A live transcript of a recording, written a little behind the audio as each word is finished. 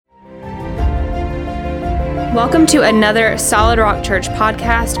Welcome to another Solid Rock Church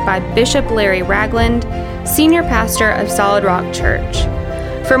podcast by Bishop Larry Ragland, Senior Pastor of Solid Rock Church.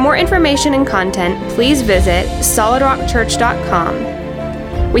 For more information and content, please visit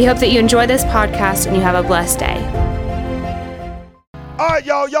solidrockchurch.com. We hope that you enjoy this podcast and you have a blessed day. All right,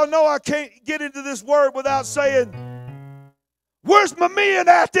 y'all know I can't get into this word without saying, where's my men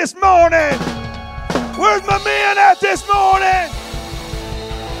at this morning? Where's my men at this morning?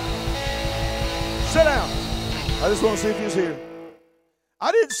 Sit down. I just want to see if he's here.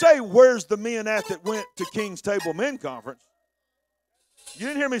 I didn't say, where's the men at that went to King's Table Men Conference. You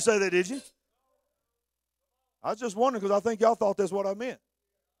didn't hear me say that, did you? I was just wondering because I think y'all thought that's what I meant.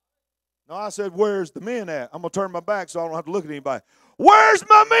 No, I said, where's the men at? I'm going to turn my back so I don't have to look at anybody. Where's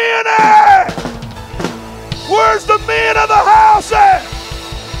my men at? Where's the men of the house at?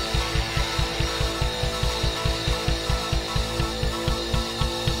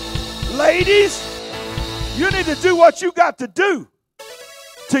 Ladies, you need to do what you got to do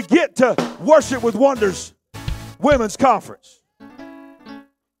to get to Worship with Wonders Women's Conference.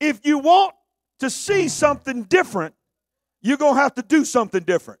 If you want to see something different, you're going to have to do something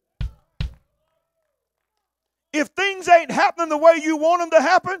different. If things ain't happening the way you want them to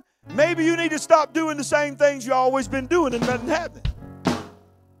happen, maybe you need to stop doing the same things you've always been doing and nothing happening.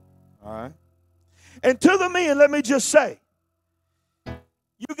 All right? And to the men, let me just say,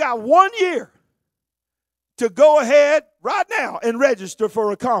 you got 1 year to go ahead right now and register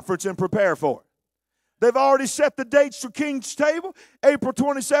for a conference and prepare for it. They've already set the dates for King's Table, April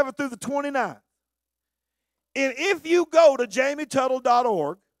 27th through the 29th. And if you go to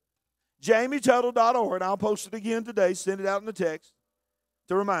jamietuttle.org, jamietuttle.org, and I'll post it again today, send it out in the text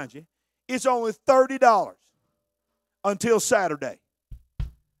to remind you, it's only $30 until Saturday.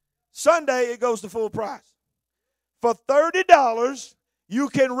 Sunday, it goes to full price. For $30, you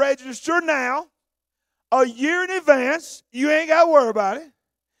can register now, a year in advance. You ain't got to worry about it.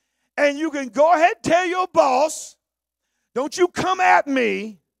 And you can go ahead and tell your boss, don't you come at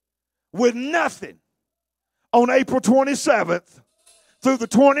me with nothing on April 27th through the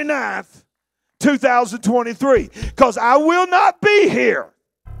 29th, 2023. Because I will not be here.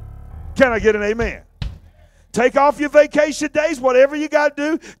 Can I get an amen? Take off your vacation days, whatever you got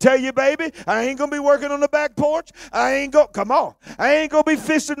to do. Tell your baby, I ain't going to be working on the back porch. I ain't going to be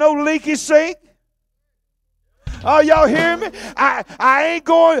fixing no leaky sink. Oh, y'all hear me? I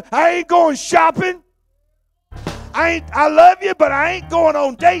ain't going shopping. I love you, but I ain't going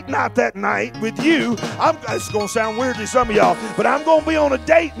on date night that night with you. It's going to sound weird to some of y'all, but I'm going to be on a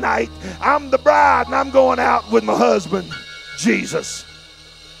date night. I'm the bride, and I'm going out with my husband, Jesus.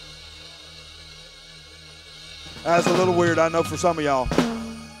 That's a little weird, I know, for some of y'all.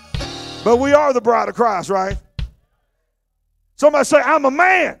 But we are the bride of Christ, right? Somebody say, I'm a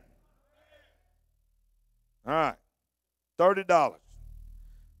man. All right, $30.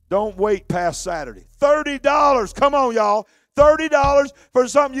 Don't wait past Saturday. $30. Come on, y'all. $30 for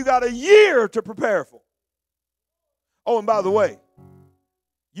something you got a year to prepare for. Oh, and by the way,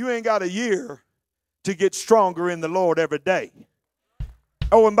 you ain't got a year to get stronger in the Lord every day.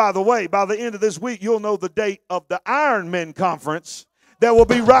 Oh, and by the way, by the end of this week, you'll know the date of the Iron Men Conference that will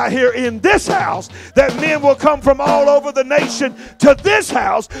be right here in this house, that men will come from all over the nation to this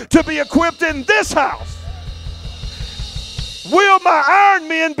house to be equipped in this house. Will my Iron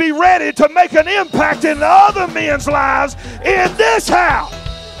Men be ready to make an impact in the other men's lives in this house?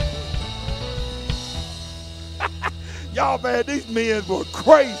 Y'all, man, these men were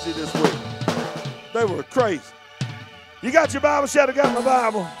crazy this week. They were crazy. You got your Bible? Shout, I got my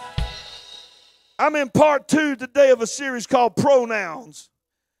Bible. I'm in part 2 today of a series called Pronouns.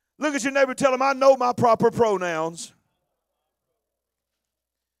 Look at your neighbor, tell him, I know my proper pronouns.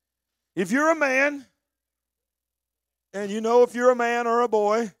 If you're a man, and you know if you're a man or a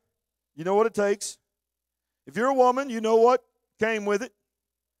boy, you know what it takes. If you're a woman, you know what came with it.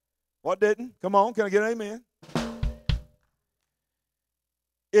 What didn't? Come on, can I get an amen?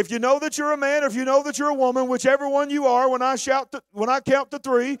 If you know that you're a man or if you know that you're a woman, whichever one you are, when I count to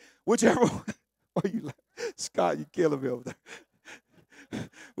 3, whichever one, Scott, you killing me over there.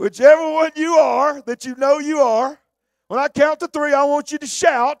 Whichever one you are, that you know you are, when I count to 3, I want you to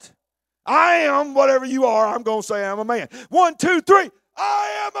shout, I am whatever you are. I'm going to say I'm a man. 1, 2, 3. I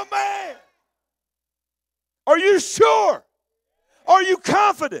am a man. Are you sure? Are you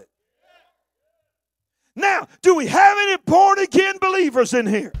confident? Now, do we have any born-again believers in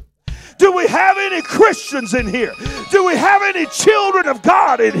here? Do we have any Christians in here? Do we have any children of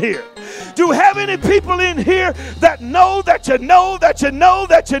God in here? Do we have any people in here that know that you know that you know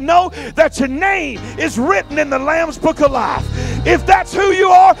that you know that your name is written in the Lamb's Book of Life? If that's who you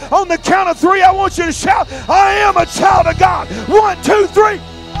are, on the count of three, I want you to shout, I am a child of God. 1, 2, 3.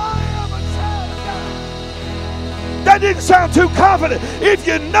 That didn't sound too confident. If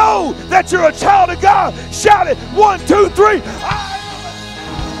you know that you're a child of God, shout it. 1, 2, 3.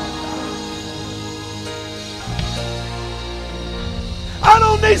 I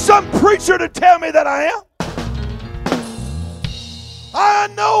don't need some preacher to tell me that I am. I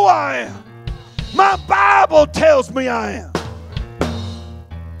know I am. My Bible tells me I am.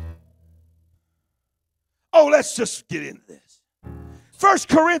 Oh, let's just get into this. 1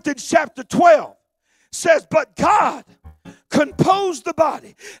 Corinthians chapter 12 says, but God composed the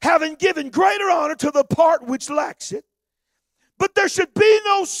body, having given greater honor to the part which lacks it. But there should be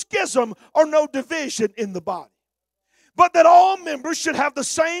no schism or no division in the body, but that all members should have the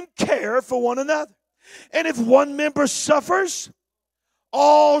same care for one another. And if one member suffers,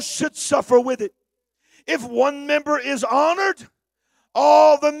 all should suffer with it. If one member is honored,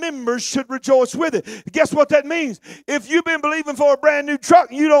 all the members should rejoice with it. Guess what that means? If you've been believing for a brand new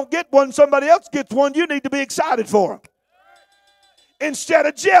truck and you don't get one, somebody else gets one, you need to be excited for them instead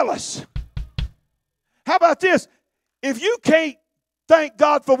of jealous. How about this? If you can't thank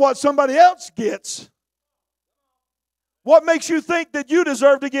God for what somebody else gets, what makes you think that you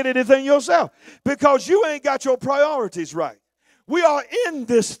deserve to get anything yourself? Because you ain't got your priorities right. We are in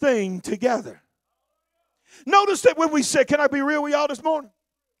this thing together. Notice that when we say, can I be real with y'all this morning?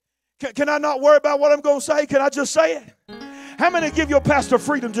 Can I not worry about what I'm going to say? Can I just say it? How many give your pastor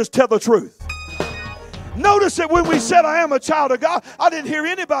freedom? Just tell the truth. Notice that when we said I am a child of God, I didn't hear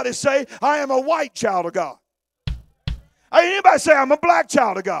anybody say I am a white child of God. I didn't anybody say I'm a black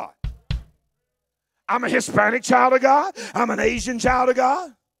child of God. I'm a Hispanic child of God. I'm an Asian child of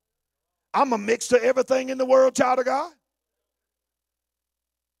God. I'm a mix of everything in the world child of God.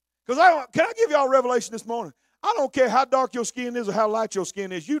 Because can I give y'all a revelation this morning? I don't care how dark your skin is or how light your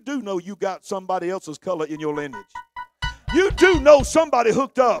skin is. You do know you got somebody else's color in your lineage. You do know somebody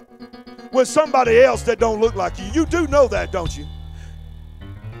hooked up with somebody else that don't look like you. You do know that, don't you?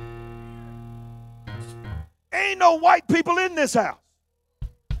 Ain't no white people in this house.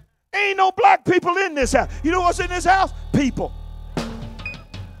 Ain't no black people in this house. You know what's in this house? People.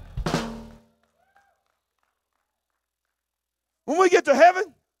 When we get to heaven,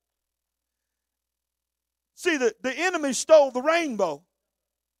 see, the enemy stole the rainbow.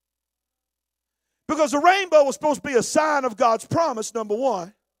 Because the rainbow was supposed to be a sign of God's promise, number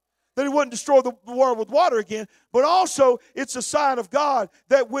one, that he wouldn't destroy the world with water again. But also, it's a sign of God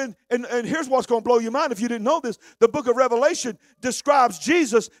that when, and here's what's going to blow your mind if you didn't know this. The book of Revelation describes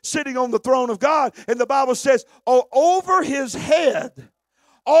Jesus sitting on the throne of God. And the Bible says, oh, over his head,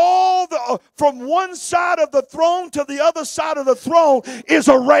 from one side of the throne to the other side of the throne is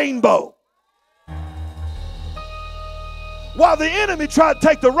a rainbow. While the enemy tried to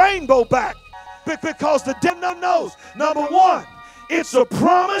take the rainbow back, because the devil knows, number one, it's a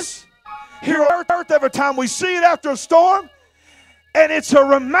promise here on earth every time we see it after a storm. And it's a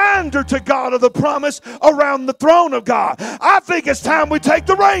reminder to God of the promise around the throne of God. I think it's time we take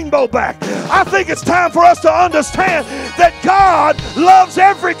the rainbow back. I think it's time for us to understand that God loves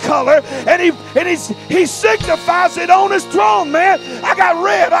every color, and he signifies it on his throne, man. I got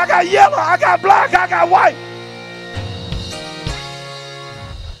red, I got yellow, I got black, I got white.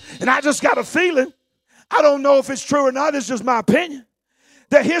 And I just got a feeling, I don't know if it's true or not, it's just my opinion,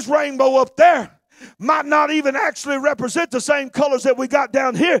 that his rainbow up there might not even actually represent the same colors that we got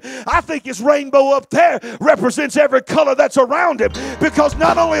down here. I think his rainbow up there represents every color that's around him, because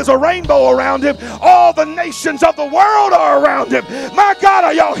not only is a rainbow around him, all the nations of the world are around him. My God,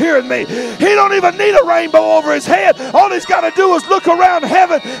 are y'all hearing me? He don't even need a rainbow over his head. All he's got to do is look around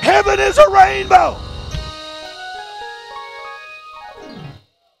heaven. Heaven is a rainbow.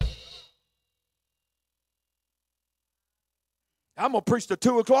 I'm going to preach to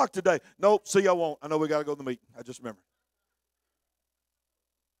 2 o'clock today. Nope, see, I won't. I know we got to go to the meeting. I just remember.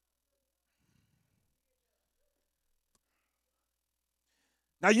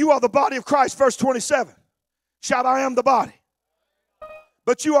 Now you are the body of Christ, verse 27. Shout, I am the body.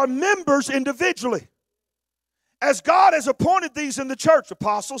 But you are members individually. As God has appointed these in the church,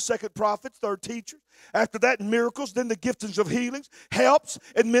 apostles, second prophets, third teachers. After that, miracles, then the giftings of healings, helps,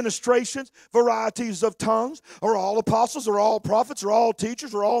 administrations, varieties of tongues. Are all apostles, are all prophets, are all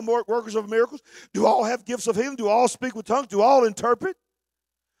teachers, are all workers of miracles? Do all have gifts of healing? Do all speak with tongues? Do all interpret?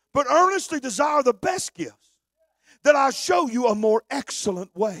 But earnestly desire the best gifts, that I show you a more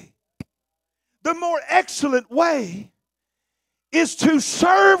excellent way. The more excellent way is to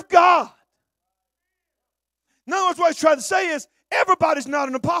serve God In other words, what he's trying to say is everybody's not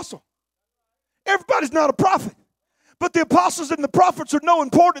an apostle. Everybody's not a prophet. But the apostles and the prophets are no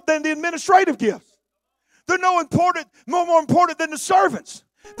important than the administrative gifts. They're no more important than the servants.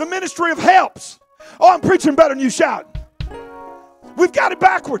 The ministry of helps. Oh, I'm preaching better than you shouting. We've got it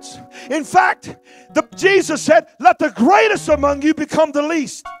backwards. In fact, Jesus said, let the greatest among you become the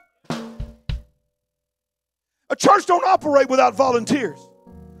least. A church don't operate without volunteers.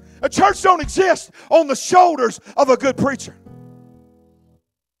 A church don't exist on the shoulders of a good preacher.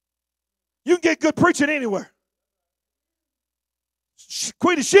 You can get good preaching anywhere.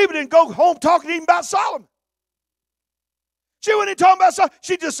 Queen of Sheba didn't go home talking even about Solomon. She wasn't even talking about Solomon.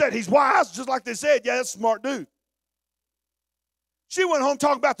 She just said he's wise, just like they said. Yeah, that's a smart dude. She went home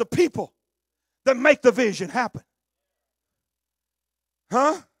talking about the people that make the vision happen.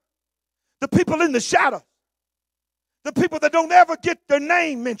 Huh? The people in the shadow. The people that don't ever get their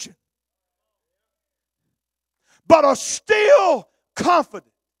name mentioned, but are still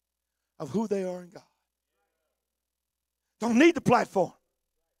confident of who they are in God. Don't need the platform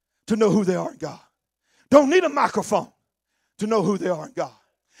to know who they are in God. Don't need a microphone to know who they are in God.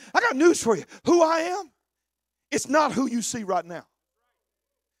 I got news for you. Who I am, it's not who you see right now.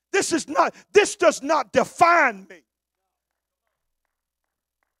 This does not define me.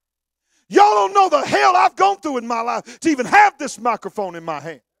 Y'all don't know the hell I've gone through in my life to even have this microphone in my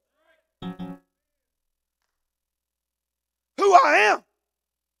hand. Who I am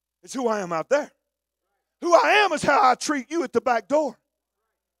is who I am out there. Who I am is how I treat you at the back door.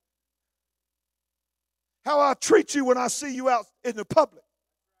 How I treat you when I see you out in the public.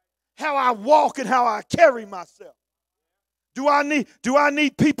 How I walk and how I carry myself. Do I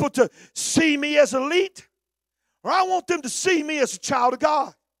need people to see me as elite? Or I want them to see me as a child of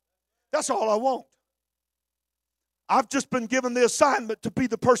God. That's all I want. I've just been given the assignment to be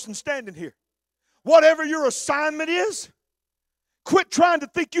the person standing here. Whatever your assignment is, quit trying to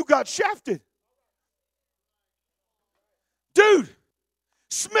think you got shafted. Dude,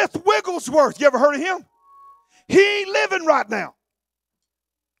 Smith Wigglesworth, you ever heard of him? He ain't living right now.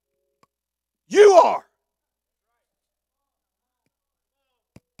 You are.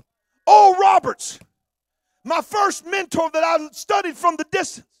 Oral Roberts, my first mentor that I studied from the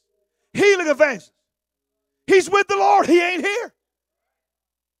distance. Healing evangelist. He's with the Lord. He ain't here.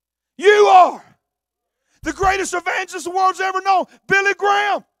 You are. The greatest evangelist the world's ever known, Billy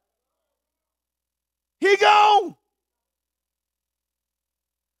Graham. He gone.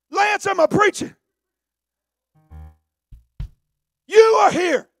 Lance, am I preaching? You are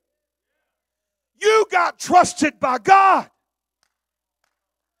here. You got trusted by God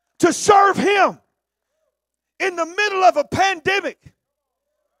to serve Him in the middle of a pandemic.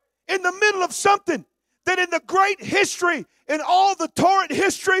 In the middle of something that in the great history, in all the torrent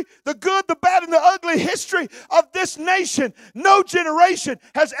history, the good, the bad, and the ugly history of this nation, no generation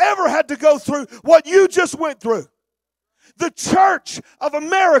has ever had to go through what you just went through. The church of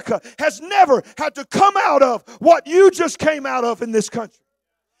America has never had to come out of what you just came out of in this country.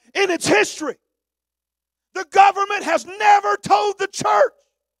 In its history, the government has never told the church,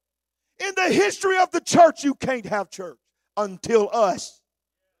 in the history of the church, you can't have church until us.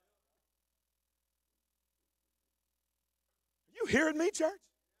 You hearing me, church?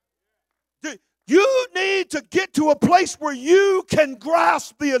 You need to get to a place where you can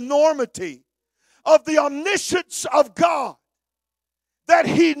grasp the enormity of the omniscience of God, that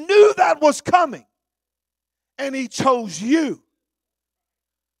He knew that was coming and He chose you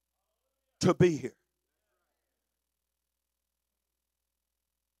to be here.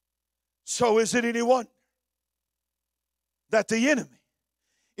 So is it any wonder that the enemy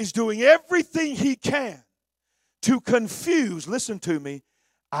is doing everything he can to confuse, listen to me,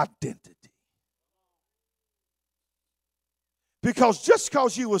 identity? Because just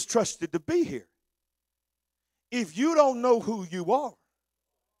because you was trusted to be here, if you don't know who you are,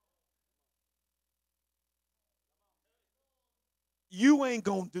 you ain't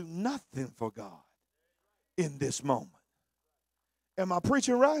going to do nothing for God in this moment. Am I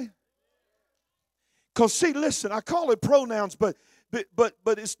preaching right? Because see, listen, I call it pronouns, but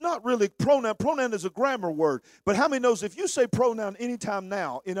it's not really pronoun. Pronoun is a grammar word. But how many knows if you say pronoun anytime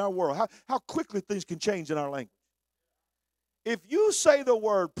now in our world, how quickly things can change in our language? If you say the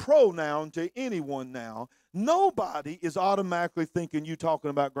word pronoun to anyone now, nobody is automatically thinking you talking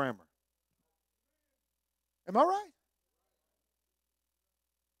about grammar. Am I right?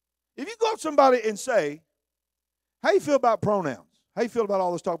 If you go up to somebody and say, how you feel about pronouns? How you feel about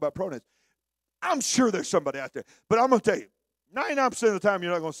all this talk about pronouns? I'm sure there's somebody out there. But I'm going to tell you, 99% of the time,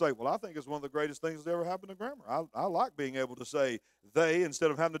 you're not going to say, well, I think it's one of the greatest things that ever happened to grammar. I like being able to say they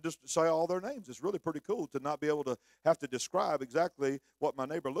instead of having to just say all their names. It's really pretty cool to not be able to have to describe exactly what my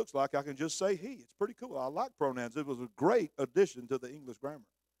neighbor looks like. I can just say he. It's pretty cool. I like pronouns. It was a great addition to the English grammar.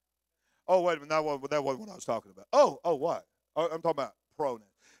 Oh, wait a minute. That wasn't what I was talking about. Oh, what? I'm talking about pronouns.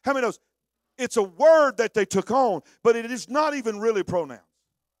 How many knows? It's a word that they took on, but it is not even really pronouns.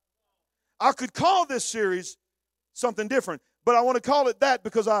 I could call this series something different, but I want to call it that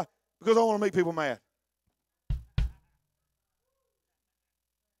because I want to make people mad.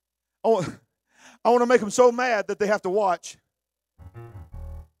 I want to make them so mad that they have to watch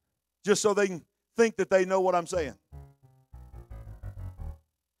just so they can think that they know what I'm saying.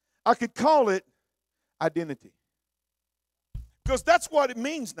 I could call it identity because that's what it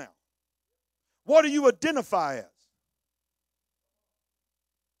means now. What do you identify as?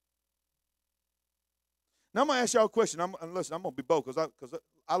 Now I'm going to ask y'all a question. Listen, I'm going to be bold because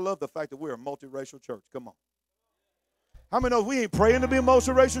I love the fact that we're a multiracial church. Come on. How many know we ain't praying to be a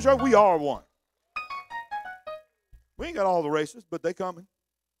multiracial church? We are one. We ain't got all the races, but they coming.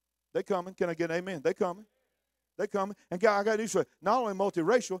 They coming. Can I get an amen? They coming. They coming. And God, I got news for you. Not only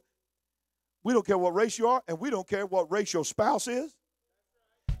multiracial, we don't care what race you are, and we don't care what race your spouse is.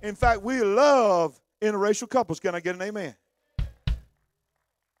 In fact, we love interracial couples. Can I get an amen?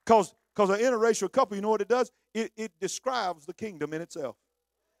 Because an interracial couple, you know what it does? It describes the kingdom in itself.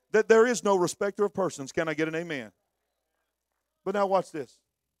 That there is no respecter of persons. Can I get an amen? But now watch this.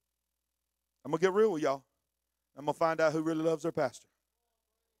 I'm going to get real with y'all. I'm going to find out who really loves their pastor.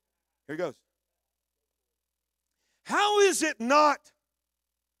 Here it goes. How is it not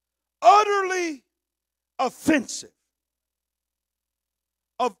utterly offensive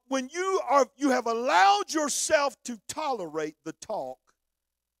of when you have allowed yourself to tolerate the talk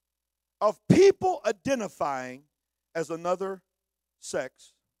of people identifying as another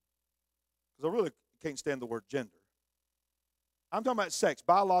sex? Because I really can't stand the word gender. I'm talking about sex,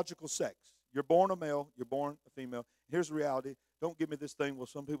 biological sex. You're born a male, you're born a female. Here's the reality. Don't give me this thing, well,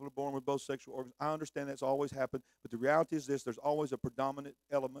 some people are born with both sexual organs. I understand that's always happened, but the reality is this: there's always a predominant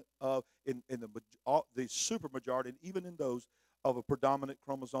element of, in the super majority, and even in those of a predominant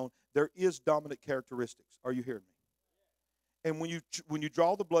chromosome, there is dominant characteristics. Are you hearing me? And when you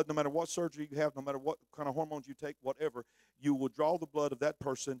draw the blood, no matter what surgery you have, no matter what kind of hormones you take, whatever, you will draw the blood of that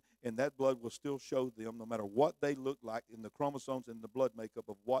person, and that blood will still show them, no matter what they look like in the chromosomes and the blood makeup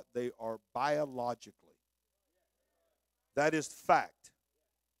of what they are biologically. That is fact.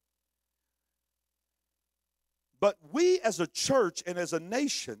 But we as a church and as a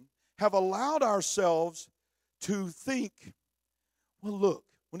nation have allowed ourselves to think, well, look,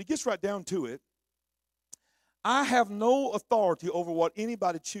 when it gets right down to it, I have no authority over what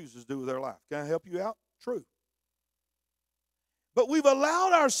anybody chooses to do with their life. Can I help you out? True. But we've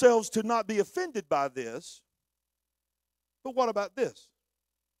allowed ourselves to not be offended by this. But what about this?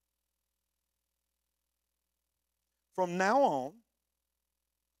 From now on,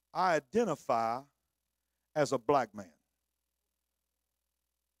 I identify as a black man.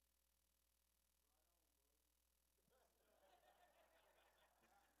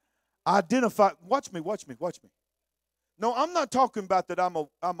 Identify, watch me. No, I'm not talking about that I'm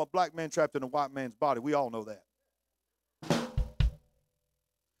a black man trapped in a white man's body. We all know that.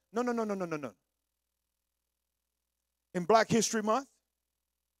 No. In Black History Month,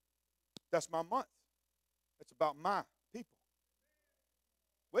 that's my month. It's about my people.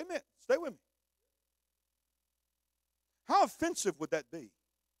 Wait a minute. Stay with me. How offensive would that be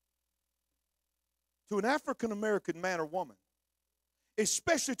to an African-American man or woman,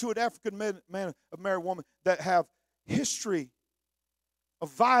 especially to an African man or woman that have history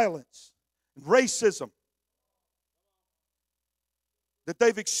of violence and racism that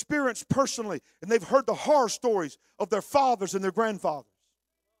they've experienced personally, and they've heard the horror stories of their fathers and their grandfathers.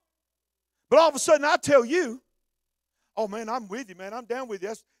 But all of a sudden I tell you, oh man, I'm with you, man. I'm down with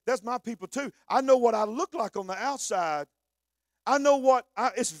you. That's my people too. I know what I look like on the outside. I know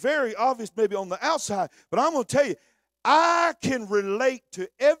it's very obvious maybe on the outside, but I'm going to tell you, I can relate to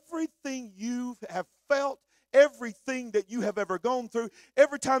everything you have felt, everything that you have ever gone through.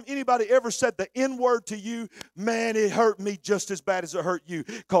 Every time anybody ever said the N-word to you, man, it hurt me just as bad as it hurt you,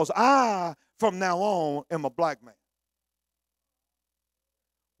 because I, from now on, am a black man.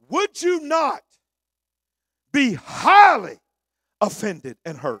 Would you not be highly offended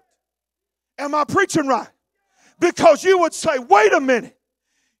and hurt? Am I preaching right? Because you would say, wait a minute.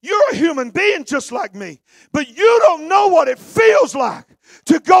 You're a human being just like me, but you don't know what it feels like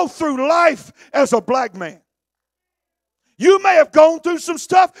to go through life as a black man. You may have gone through some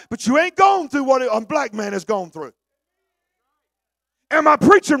stuff, but you ain't gone through what a black man has gone through. Am I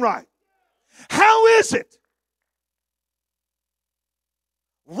preaching right? How is it?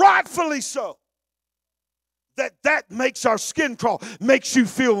 Rightfully so. That makes our skin crawl, makes you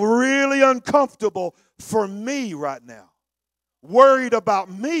feel really uncomfortable for me right now. Worried about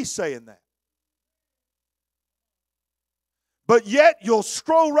me saying that. But yet you'll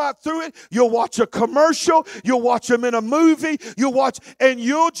scroll right through it. You'll watch a commercial. You'll watch them in a movie. And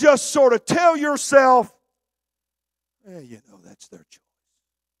you'll just sort of tell yourself, that's their choice.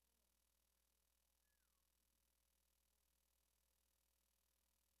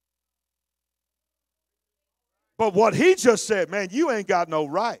 But what he just said, man, you ain't got no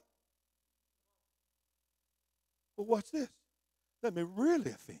right. Well, watch this. Let me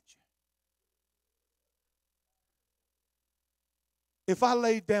really offend you. If I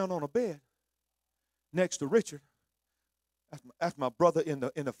laid down on a bed next to Richard, that's my brother in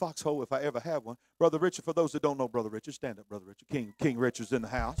the foxhole if I ever have one. Brother Richard, for those that don't know Brother Richard, stand up, Brother Richard. King Richard's in the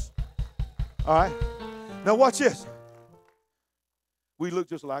house. All right? Now watch this. We look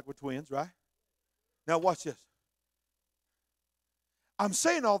just like we're twins, right? Now watch this. I'm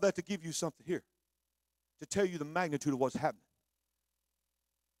saying all that to give you something here, to tell you the magnitude of what's happening.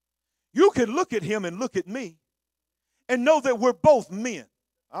 You can look at him and look at me and know that we're both men.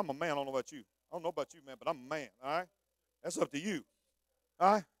 I'm a man. I don't know about you. I don't know about you, man, but I'm a man, all right? That's up to you,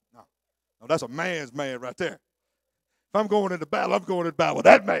 all right? No, that's a man's man right there. If I'm going into battle, I'm going into battle with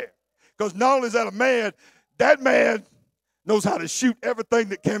that man. Because not only is that man knows how to shoot everything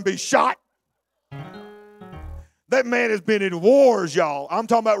that can be shot. That man has been in wars, y'all. I'm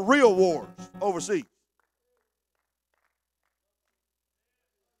talking about real wars overseas.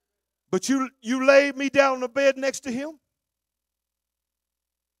 But you laid me down on the bed next to him.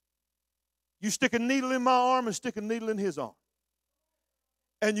 You stick a needle in my arm and stick a needle in his arm.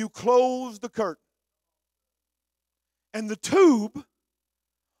 And you close the curtain. And the tube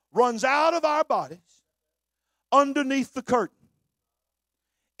runs out of our bodies underneath the curtain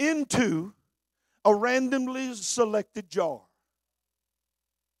into a randomly selected jar.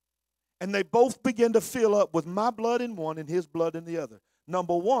 And they both begin to fill up with my blood in one and his blood in the other.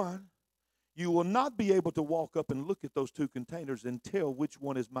 Number one, you will not be able to walk up and look at those two containers and tell which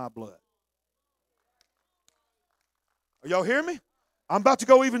one is my blood. Are y'all hearing me? I'm about to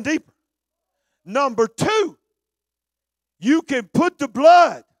go even deeper. Number two, you can put the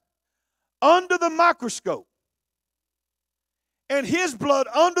blood under the microscope and his blood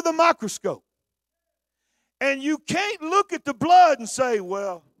under the microscope. And you can't look at the blood and say,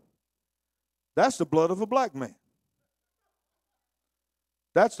 well, that's the blood of a black man.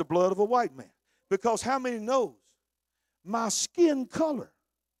 That's the blood of a white man. Because how many knows my skin color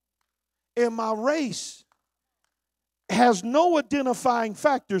and my race has no identifying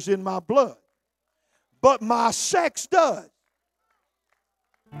factors in my blood, but my sex does.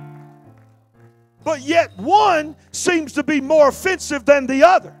 But yet one seems to be more offensive than the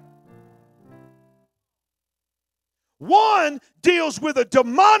other. One deals with a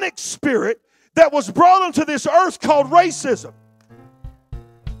demonic spirit that was brought onto this earth called racism.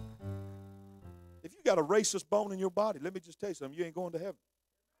 If you got a racist bone in your body, let me just tell you something, you ain't going to heaven.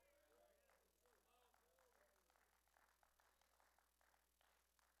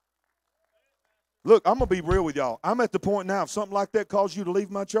 Look, I'm going to be real with y'all. I'm at the point now, if something like that caused you to leave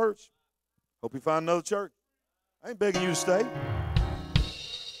my church, hope you find another church. I ain't begging you to stay.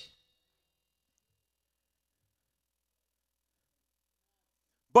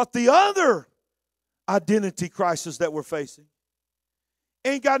 But the other identity crisis that we're facing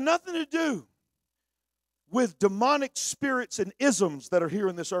ain't got nothing to do with demonic spirits and isms that are here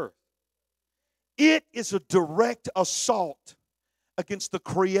in this earth. It is a direct assault against the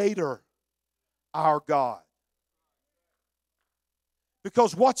Creator, our God.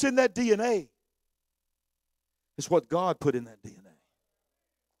 Because what's in that DNA is what God put in that DNA.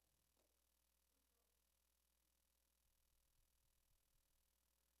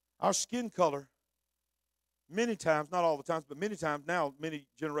 Our skin color, many times, not all the times, but many times now, many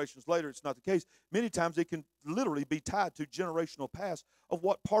generations later, it's not the case. Many times it can literally be tied to generational past of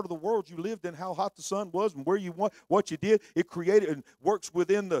what part of the world you lived in, how hot the sun was, and where you went, what you did. It created and works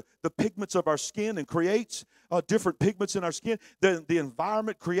within the pigments of our skin and creates different pigments in our skin. The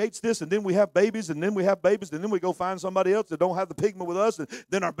environment creates this, and then we have babies, and then we have babies, and then we go find somebody else that don't have the pigment with us, and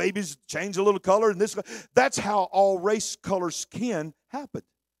then our babies change a little color. And this, that's how all race color skin happened.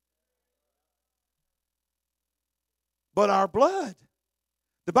 But our blood,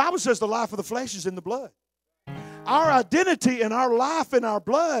 the Bible says the life of the flesh is in the blood. Our identity and our life in our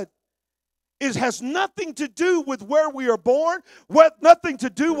blood has nothing to do with where we are born, nothing to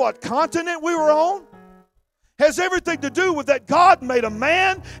do what continent we were on, has everything to do with that God made a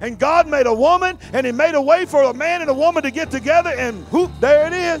man and God made a woman, and He made a way for a man and a woman to get together, and whoop, there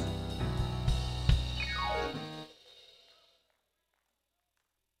it is.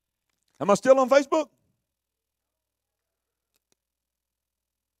 Am I still on Facebook?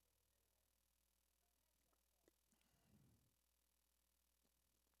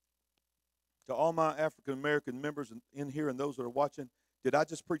 To all my African American members in here and those that are watching, did I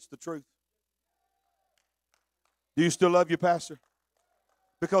just preach the truth? Do you still love your pastor?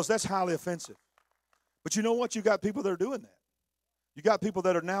 Because that's highly offensive. But you know what? You got people that are doing that. You got people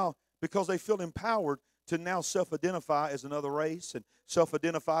that are now, because they feel empowered, to now self-identify as another race and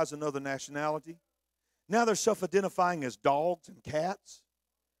self-identify as another nationality. Now they're self-identifying as dogs and cats,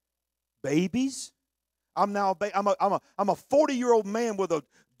 babies. I'm a 40-year-old man with a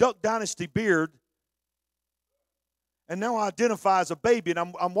Duck Dynasty beard, and now I identify as a baby, and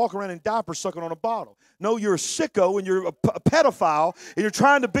I'm walking around in diapers sucking on a bottle. No, you're a sicko, and you're a pedophile, and you're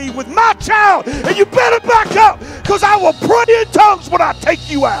trying to be with my child, and you better back up, because I will pray in tongues when I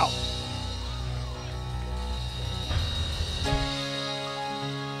take you out.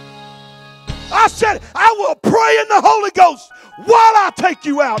 I said, I will pray in the Holy Ghost while I take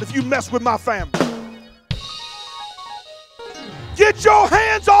you out if you mess with my family. Get your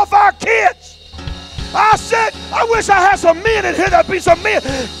hands off our kids. I said, I wish I had some men in here that'd be some men.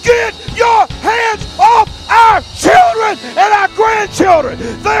 Get your hands off our children and our grandchildren.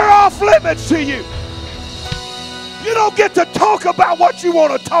 They're off limits to you. You don't get to talk about what you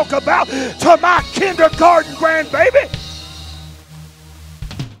want to talk about to my kindergarten grandbaby.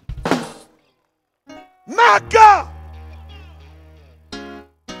 My God.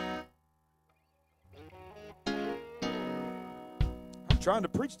 I'm trying to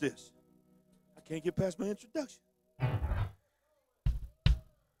preach this. I can't get past my introduction.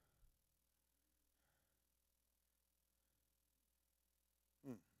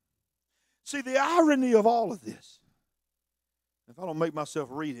 See, the irony of all of this, if I don't make myself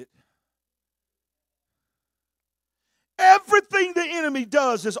read it, everything the enemy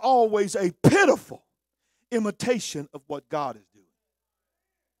does is always a pitiful imitation of what God is doing.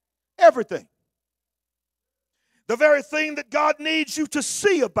 Everything. The very thing that God needs you to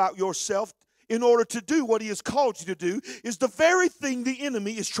see about yourself in order to do what He has called you to do is the very thing the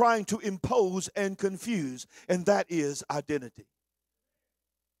enemy is trying to impose and confuse, and that is identity.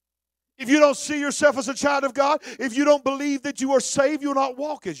 If you don't see yourself as a child of God, if you don't believe that you are saved, you will not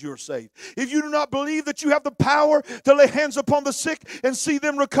walk as you are saved. If you do not believe that you have the power to lay hands upon the sick and see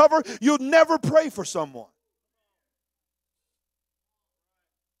them recover, you'll never pray for someone.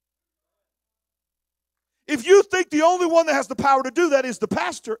 If you think the only one that has the power to do that is the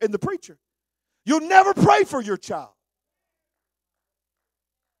pastor and the preacher, you'll never pray for your child.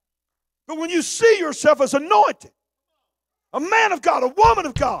 But when you see yourself as anointed, a man of God, a woman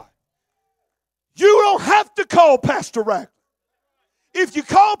of God, you don't have to call Pastor Ragland. If you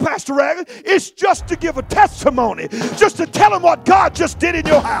call Pastor Ragland, it's just to give a testimony, just to tell him what God just did in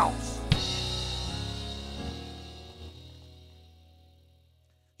your house.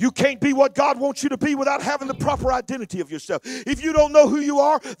 You can't be what God wants you to be without having the proper identity of yourself. If you don't know who you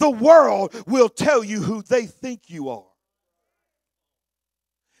are, the world will tell you who they think you are.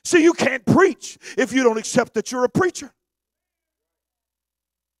 See, you can't preach if you don't accept that you're a preacher.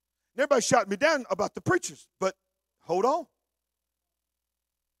 Everybody shouting me down about the preachers, but hold on.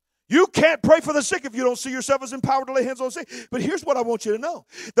 You can't pray for the sick if you don't see yourself as empowered to lay hands on the sick. But here's what I want you to know.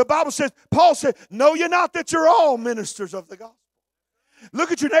 The Bible says, Paul said, know ye not that you're all ministers of the gospel.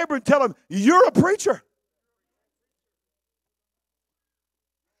 Look at your neighbor and tell him, you're a preacher.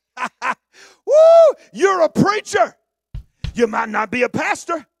 Woo! You're a preacher. You might not be a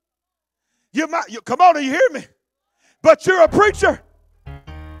pastor. Come on, do you hear me? But you're a preacher.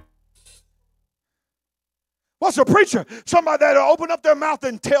 What's a preacher? Somebody that'll open up their mouth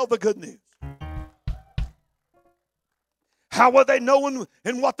and tell the good news. How will they know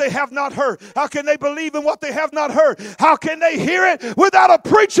in what they have not heard? How can they believe in what they have not heard? How can they hear it without a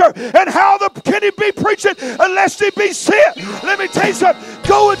preacher? And how can he be preaching unless he be sent? Let me tell you something.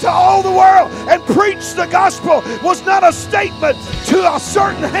 Go into all the world and preach the gospel was not a statement to a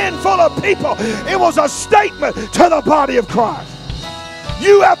certain handful of people. It was a statement to the body of Christ.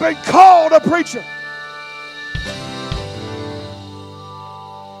 You have been called a preacher.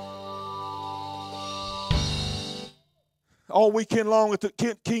 All weekend long at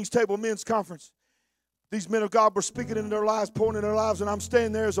the King's Table Men's Conference, these men of God were speaking in their lives, pouring in their lives, and I'm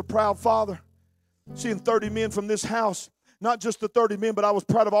standing there as a proud father, seeing 30 men from this house. Not just the 30 men, but I was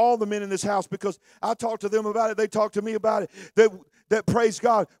proud of all the men in this house because I talked to them about it. They talked to me about it. that, praise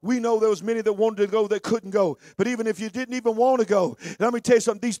God, we know there was many that wanted to go that couldn't go. But even if you didn't even want to go, let me tell you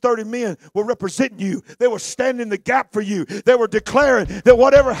something, these 30 men were representing you. They were standing in the gap for you. They were declaring that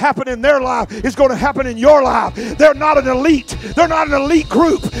whatever happened in their life is going to happen in your life. They're not an elite. They're not an elite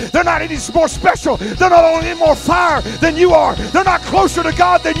group. They're not any more special. They're not on any more fire than you are. They're not closer to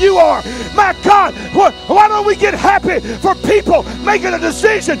God than you are. My God, why don't we get happy for people making a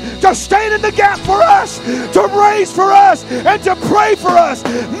decision to stand in the gap for us, to raise for us, and to pray for us.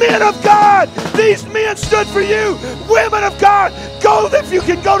 Men of God, these men stood for you. Women of God, go if you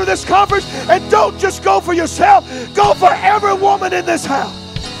can go to this conference, and don't just go for yourself. Go for every woman in this house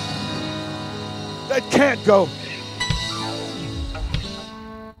that can't go.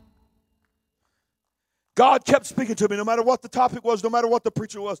 God kept speaking to me no matter what the topic was, no matter what the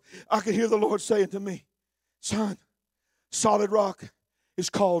preacher was. I could hear the Lord saying to me, son, Solid Rock is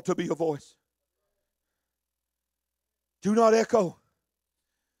called to be a voice. Do not echo.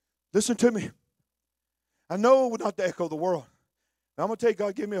 Listen to me. I know not to echo the world. Now I'm going to tell you,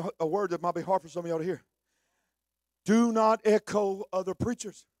 God gave me a word that might be hard for some of y'all to hear. Do not echo other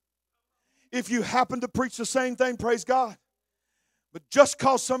preachers. If you happen to preach the same thing, praise God. But just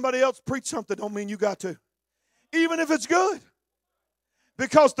because somebody else preached something don't mean you got to. Even if it's good.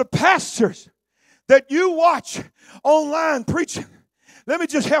 Because the pastors that you watch online preaching, let me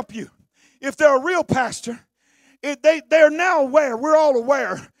just help you. If they're a real pastor, they're now aware, we're all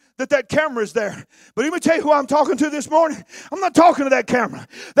aware that camera is there. But let me tell you who I'm talking to this morning. I'm not talking to that camera.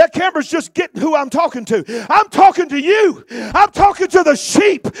 That camera's just getting who I'm talking to. I'm talking to you. I'm talking to the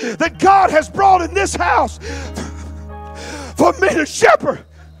sheep that God has brought in this house for me to shepherd.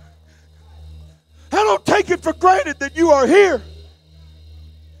 I don't take it for granted that you are here.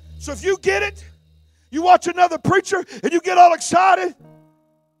 So if you get it, you watch another preacher and you get all excited,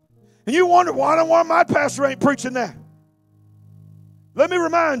 and you wonder, why my pastor ain't preaching that? Let me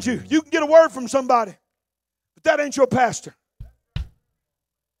remind you, you can get a word from somebody, but that ain't your pastor.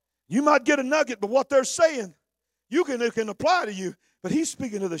 You might get a nugget, but what they're saying, it can apply to you, but he's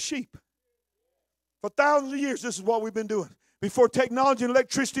speaking to the sheep. For thousands of years, this is what we've been doing. Before technology and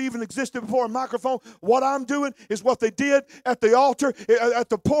electricity even existed, before a microphone, what I'm doing is what they did at the altar, at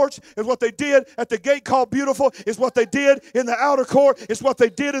the porch, is what they did at the gate called Beautiful, is what they did in the outer court, is what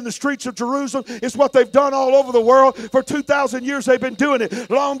they did in the streets of Jerusalem, is what they've done all over the world. For 2,000 years they've been doing it.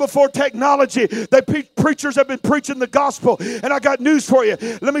 Long before technology, preachers have been preaching the gospel. And I got news for you.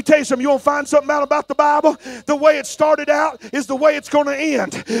 Let me tell you something. You want to find something out about the Bible? The way it started out is the way it's going to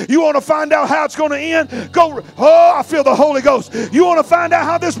end. You want to find out how it's going to end? I feel the Holy Ghost. You want to find out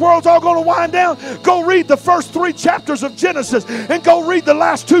how this world's all going to wind down? Go read the first 3 chapters of Genesis and go read the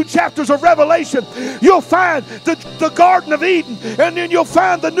last 2 chapters of Revelation. You'll find the Garden of Eden, and then you'll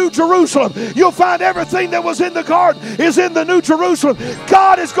find the New Jerusalem. You'll find everything that was in the garden is in the New Jerusalem.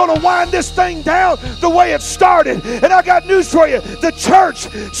 God is going to wind this thing down the way it started. And I got news for you. The church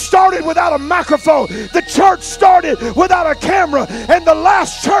started without a microphone. The church started without a camera. And the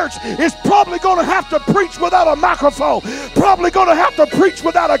last church is probably going to have to preach without a microphone. Probably going to have to preach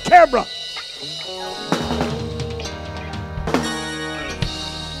without a camera.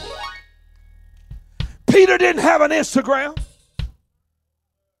 Peter didn't have an Instagram.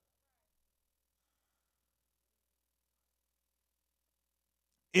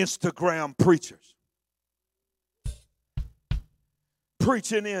 Instagram preachers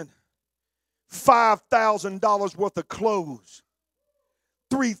preaching in $5,000 worth of clothes,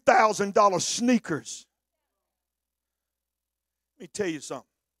 $3,000 sneakers. Let me tell you something.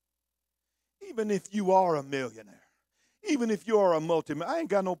 Even if you are a millionaire, even if you are a multimillionaire, I ain't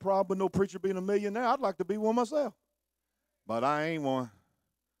got no problem with no preacher being a millionaire. I'd like to be one myself. But I ain't one.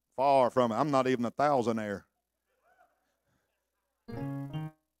 Far from it. I'm not even a thousandaire. But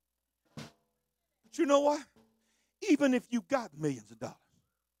you know what? Even if you got millions of dollars,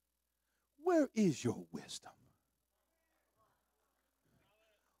 where is your wisdom?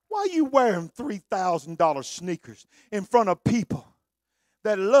 Why are you wearing $3,000 sneakers in front of people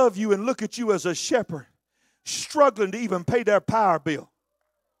that love you and look at you as a shepherd, struggling to even pay their power bill?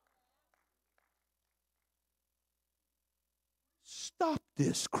 Stop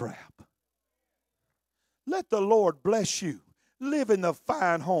this crap. Let the Lord bless you. Live in a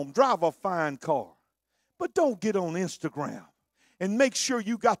fine home. Drive a fine car. But don't get on Instagram and make sure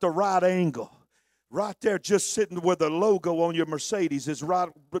you got the right angle. Right there, just sitting where the logo on your Mercedes is right,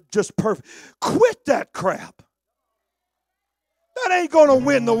 just perfect. Quit that crap. That ain't going to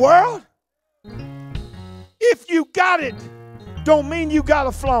win the world. If you got it, don't mean you got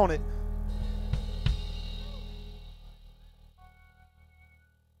to flaunt it.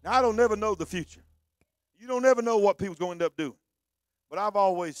 Now, I don't never know the future. You don't ever know what people's going to end up doing. But I've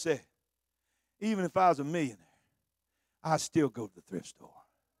always said, even if I was a millionaire, I'd still go to the thrift store.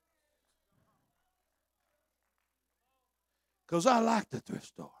 Because I like the thrift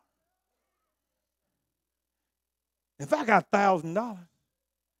store. If I got $1,000,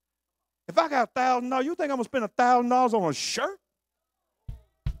 you think I'm going to spend $1,000 on a shirt?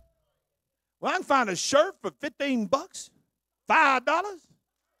 Well, I can find a shirt for $15, $5,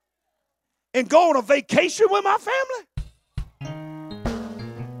 and go on a vacation with my family?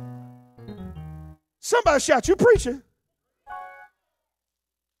 Somebody shout, you preaching.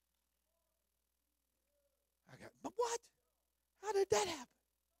 But what? How did that happen?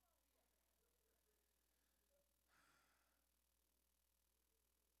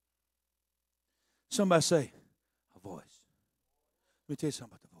 Somebody say, a voice. Let me tell you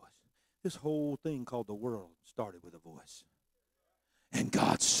something about the voice. This whole thing called the world started with a voice. And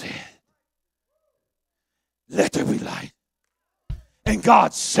God said, let there be light. And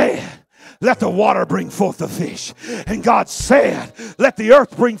God said, let the water bring forth the fish. And God said, let the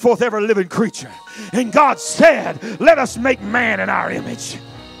earth bring forth every living creature. And God said, let us make man in our image.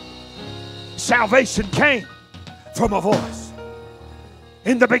 Salvation came from a voice.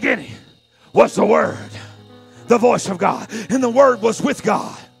 In the beginning was the Word, the voice of God. And the Word was with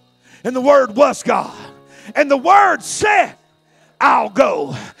God. And the Word was God. And the Word said, I'll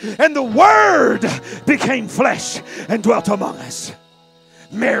go. And the Word became flesh and dwelt among us.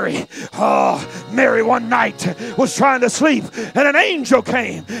 Mary one night was trying to sleep, and an angel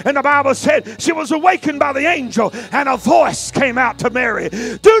came, and the Bible said she was awakened by the angel, and a voice came out to Mary.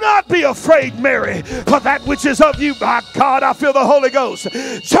 Do not be afraid, Mary, for that which is of you. My God, I feel the Holy Ghost.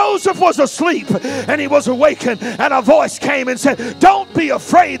 Joseph was asleep, and he was awakened, and a voice came and said, don't be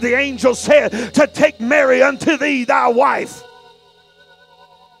afraid, the angel said, to take Mary unto thee, thy wife.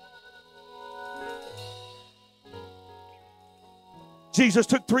 Jesus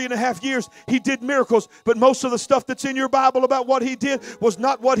took 3.5 years. He did miracles, but most of the stuff that's in your Bible about what he did was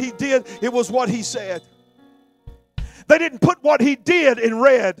not what he did. It was what he said. They didn't put what he did in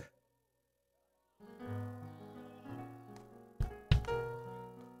red.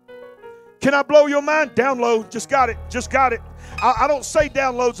 Can I blow your mind? Download. Just got it. Just got it. I don't say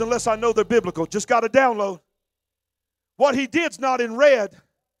downloads unless I know they're biblical. Just got to download. What he did's not in red,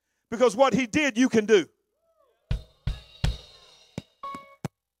 because what he did you can do.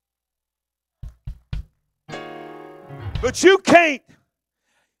 But you can't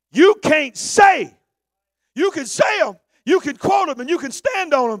say. You can say them, you can quote them, and you can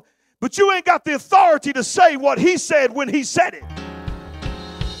stand on them, but you ain't got the authority to say what he said when he said it.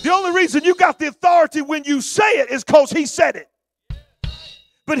 The only reason you got the authority when you say it is because he said it.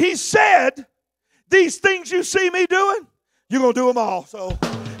 But he said, these things you see me doing, you're going to do them all. So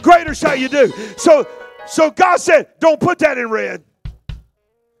greater shall you do. So God said, don't put that in red.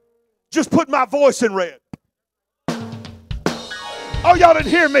 Just put my voice in red. Oh, y'all didn't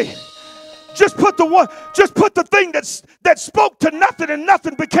hear me. Just put the thing that spoke to nothing and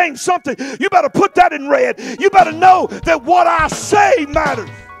nothing became something. You better put that in red. You better know that what I say matters.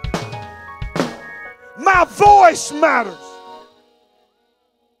 My voice matters.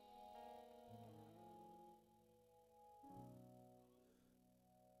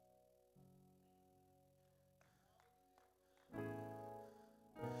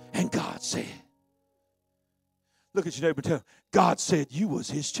 And God said, look at your neighbor and tell him, God said you was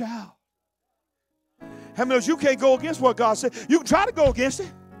his child. How many of you can't go against what God said? You can try to go against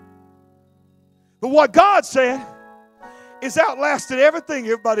it. But what God said is outlasted everything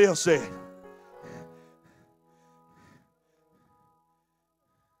everybody else said.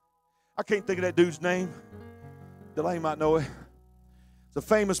 I can't think of that dude's name. Delaney might know it. It's a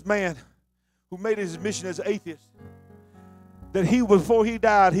famous man who made it his mission as an atheist that before he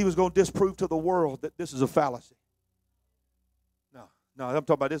died, he was going to disprove to the world that this is a fallacy. No, I'm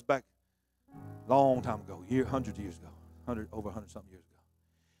talking about this back a long time ago, hundreds of years ago, over 100-something years ago.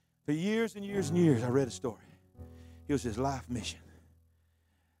 For years and years and years, I read a story. It was his life mission.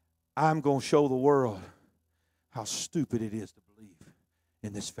 I'm going to show the world how stupid it is to believe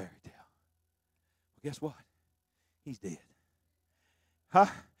in this fairy tale. Well, guess what? He's dead. Huh?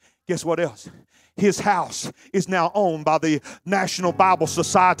 Guess what else? His house is now owned by the National Bible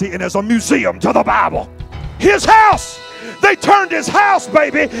Society and is a museum to the Bible. His house! They turned his house,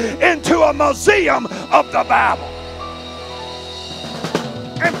 baby, into a museum of the Bible.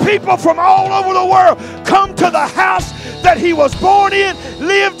 And people from all over the world come to the house that he was born in,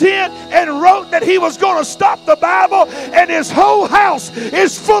 lived in, and wrote that he was going to stop the Bible. And his whole house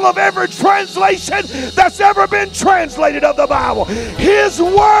is full of every translation that's ever been translated of the Bible. His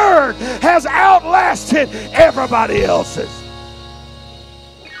word has outlasted everybody else's.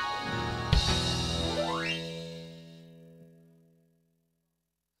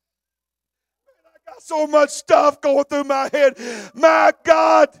 got so much stuff going through my head. My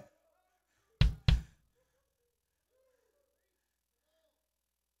God.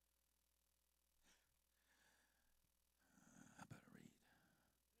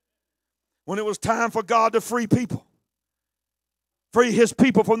 When it was time for God to free people, free his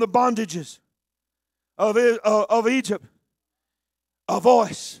people from the bondages of Egypt, a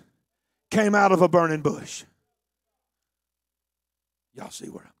voice came out of a burning bush. Y'all see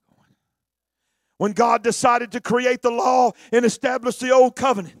where I'm going? When God decided to create the law and establish the old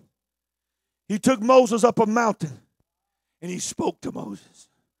covenant, he took Moses up a mountain and he spoke to Moses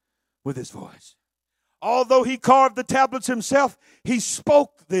with his voice. Although he carved the tablets himself, he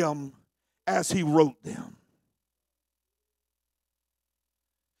spoke them as he wrote them.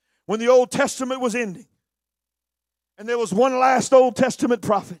 When the Old Testament was ending, and there was one last Old Testament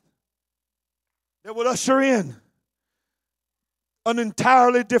prophet that would usher in an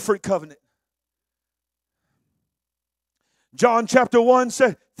entirely different covenant. John chapter 1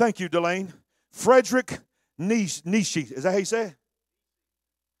 said, thank you, Delane, Friedrich Nietzsche. Is that how you say it?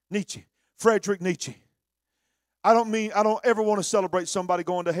 Nietzsche. Friedrich Nietzsche. I don't ever want to celebrate somebody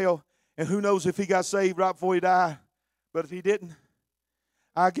going to hell, and who knows if he got saved right before he died. But if he didn't,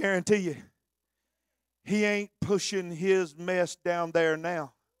 I guarantee you, he ain't pushing his mess down there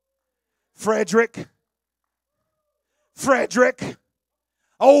now. Frederick,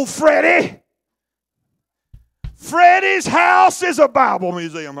 old Freddie. Freddie's house is a Bible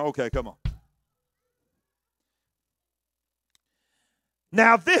museum. Okay, come on.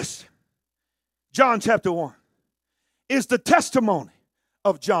 Now this, John chapter 1, is the testimony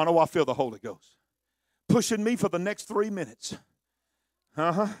of John. Oh, I feel the Holy Ghost pushing me for the next 3 minutes.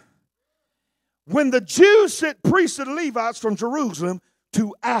 When the Jews sent priests and Levites from Jerusalem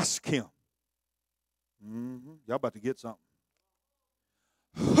to ask him. Y'all about to get something.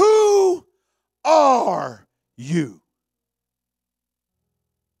 Who are you?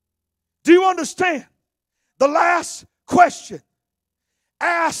 Do you understand? The last question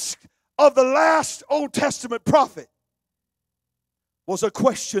asked of the last Old Testament prophet was a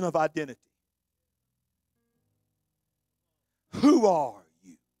question of identity. Who are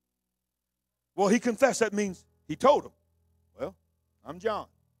you? Well, he confessed. That means he told him, well, I'm John.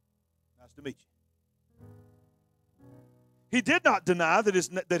 Nice to meet you. He did not deny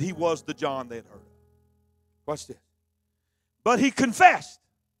that he was the John they had heard of. Watch this. But he confessed,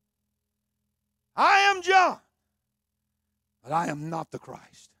 I am John, but I am not the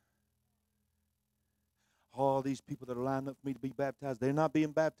Christ. All these people that are lined up for me to be baptized, they're not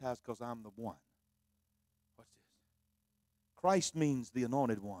being baptized because I'm the one. Watch this. Christ means the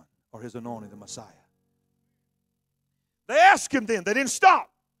anointed one, or his anointed, the Messiah. They asked him then. They didn't stop.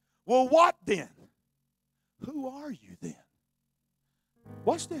 Well, what then? Who are you then?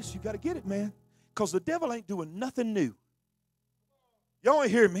 Watch this. You got to get it, man. Because the devil ain't doing nothing new. Y'all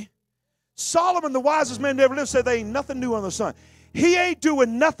ain't hearing me. Solomon, the wisest man that ever lived, said there ain't nothing new under the sun. He ain't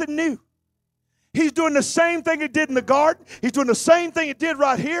doing nothing new. He's doing the same thing he did in the garden. He's doing the same thing he did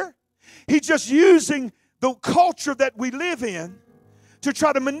right here. He's just using the culture that we live in to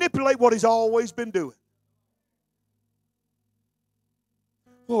try to manipulate what he's always been doing.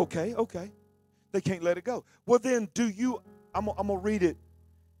 Well, okay. They can't let it go. Well, then I'm going to read it.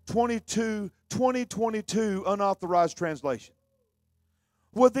 2022 unauthorized translation.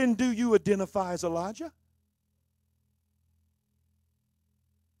 Well, then do you identify as Elijah?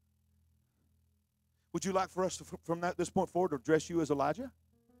 Would you like for us to, from this point forward, to address you as Elijah?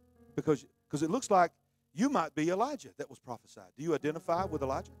 Because it looks like you might be Elijah that was prophesied. Do you identify with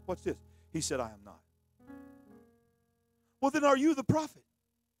Elijah? What's this? He said, I am not. Well, then are you the prophet?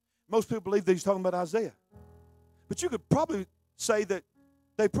 Most people believe that he's talking about Isaiah. But you could probably say that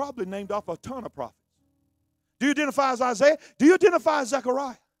they probably named off a ton of prophets. Do you identify as Isaiah? Do you identify as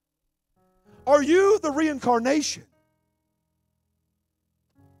Zechariah? Are you the reincarnation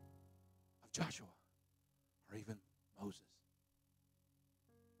of Joshua or even Moses?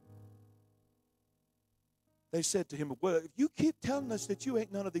 They said to him, well, if you keep telling us that you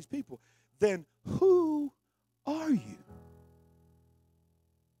ain't none of these people, then who are you?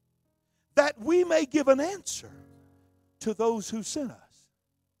 That we may give an answer to those who sent us.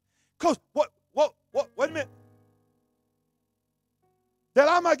 Because, wait a minute. That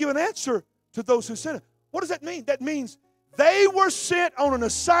I might give an answer to those who sent us. What does that mean? That means they were sent on an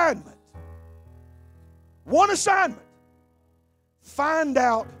assignment. One assignment. Find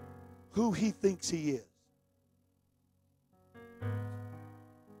out who he thinks he is.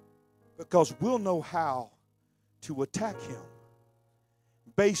 Because we'll know how to attack him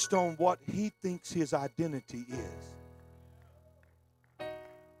based on what he thinks his identity is.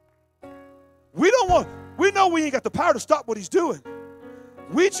 We don't we know we ain't got the power to stop what he's doing.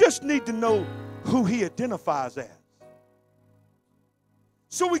 We just need to know who he identifies as.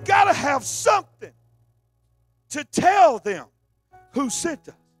 So we got to have something to tell them who sent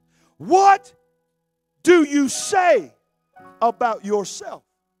us. What do you say about yourself?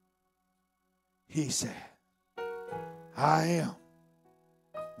 He said, I am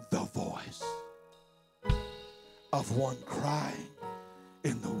the voice of one crying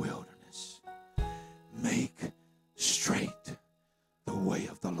in the wilderness. Make straight the way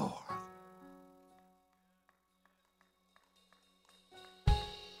of the Lord.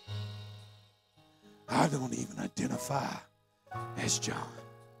 I don't even identify as John.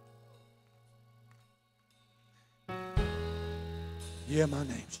 Yeah, my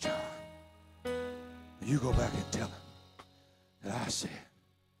name's John. You go back and tell him that I said,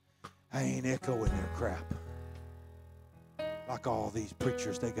 I ain't echoing their crap like all these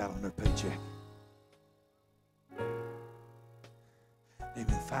preachers they got on their paycheck. They've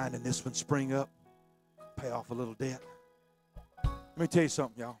been finding this one spring up, pay off a little debt. Let me tell you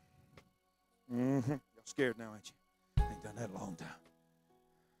something, y'all. Y'all scared now, ain't you? Ain't done that in a long time.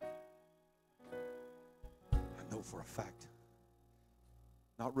 I know for a fact,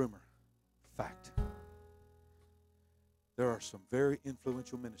 not rumor, fact. There are some very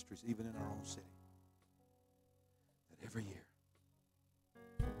influential ministries, even in our own city, that every year,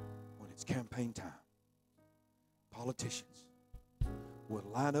 when it's campaign time, politicians will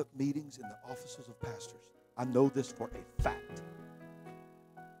line up meetings in the offices of pastors. I know this for a fact.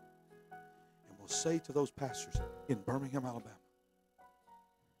 And will say to those pastors in Birmingham, Alabama,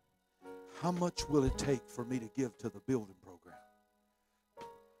 how much will it take for me to give to the building program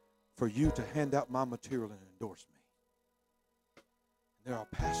for you to hand out my material and endorse me? There are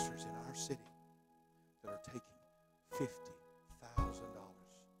pastors in our city that are taking $50,000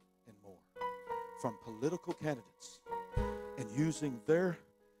 and more from political candidates and using their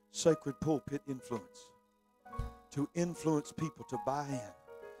sacred pulpit influence to influence people to buy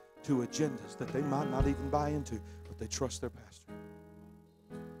in to agendas that they might not even buy into, but they trust their pastor.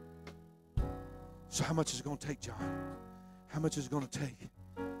 So how much is it going to take, John? How much is it going to take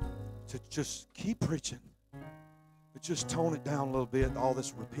to just keep preaching? But just tone it down a little bit, all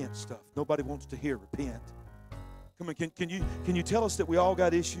this repent stuff. Nobody wants to hear repent. Come on, can you tell us that we all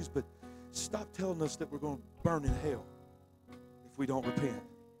got issues, but stop telling us that we're going to burn in hell if we don't repent.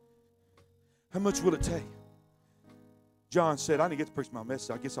 How much will it take? John said, I didn't get to preach my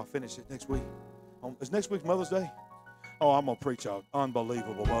message. I guess I'll finish it next week. Is next week Mother's Day? Oh, I'm going to preach an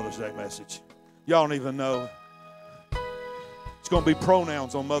unbelievable Mother's Day message. Y'all don't even know. It's going to be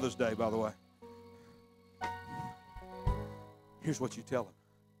pronouns on Mother's Day, by the way. Here's what you tell them.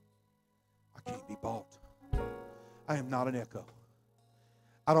 I can't be bought. I am not an echo.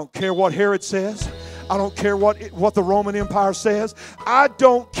 I don't care what Herod says. I don't care what the Roman Empire says. I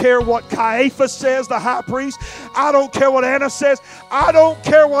don't care what Caiaphas says, the high priest. I don't care what Anna says. I don't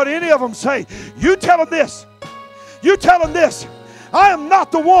care what any of them say. You tell them this. You tell them this. I am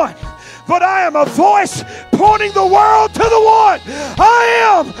not the one, but I am a voice pointing the world to the one. I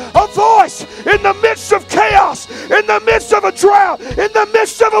am a voice in the midst of chaos, in the midst of a drought, in the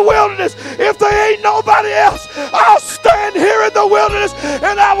midst of a wilderness. If there ain't nobody else, I'll stand here in the wilderness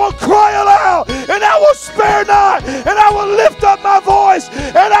and I will cry aloud and I will spare not and I will lift up my voice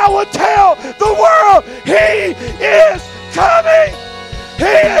and I will tell the world, He is coming. He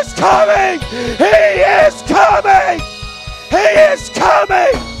is coming. He is coming. He is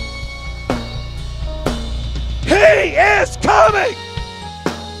coming. He is coming.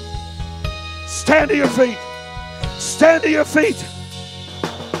 Stand to your feet. Stand to your feet.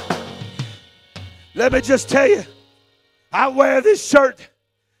 Let me just tell you, I wear this shirt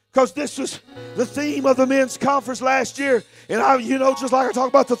because this was the theme of the men's conference last year. And just like I talk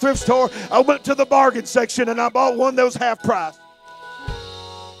about the thrift store, I went to the bargain section and I bought one that was half price.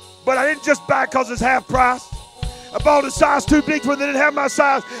 But I didn't just buy it because it's half price. I bought a size too big for them. They didn't have my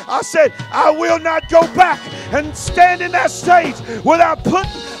size. I said, I will not go back and stand in that stage without putting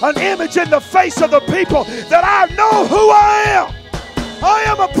an image in the face of the people that I know who I am. I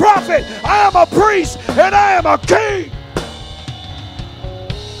am a prophet. I am a priest. And I am a king.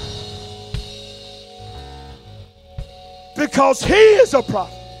 Because He is a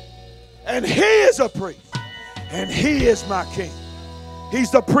prophet. And He is a priest. And He is my king. He's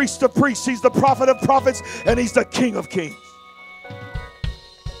the priest of priests. He's the prophet of prophets. And He's the King of kings.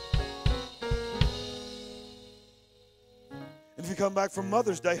 And if you come back from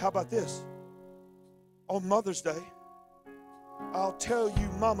Mother's Day, how about this? On Mother's Day, I'll tell you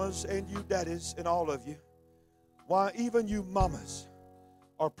mamas and you daddies and all of you why even you mamas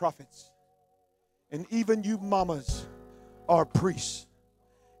are prophets. And even you mamas are priests.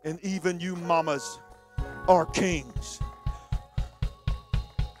 And even you mamas are kings.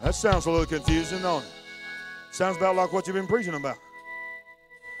 That sounds a little confusing, don't it? Sounds about like what you've been preaching about.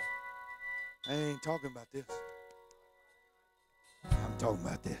 I ain't talking about this. I'm talking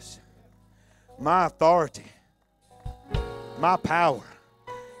about this. My authority, my power,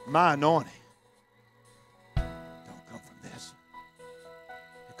 my anointing don't come from this.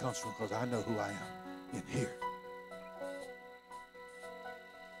 It comes from because I know who I am in here.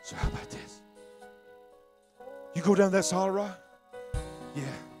 So how about this? You go down that solid rock? Yeah.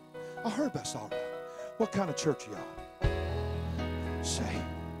 I heard about solid rock. What kind of church are y'all? Say,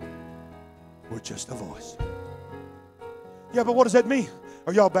 we're just a voice. Yeah, but what does that mean?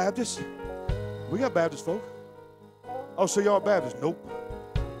 Are y'all Baptists? We got Baptist folk. Oh, so y'all Baptists? Nope.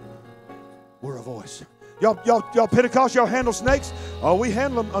 We're a voice. Y'all Pentecost, y'all handle snakes? Oh, we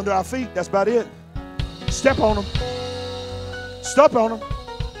handle them under our feet. That's about it. Step on them. Step on them.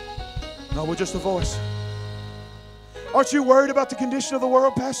 No, we're just a voice. Aren't you worried about the condition of the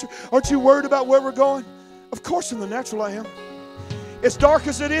world, Pastor? Aren't you worried about where we're going? Of course, in the natural I am. As dark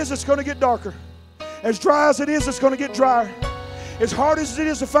as it is, it's going to get darker. As dry as it is, it's going to get drier. As hard as it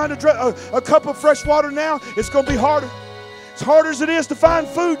is to find a cup of fresh water now, it's going to be harder. As hard as it is to find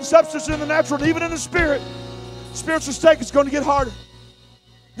food and substance in the natural and even in the spirit, spiritual steak is going to get harder.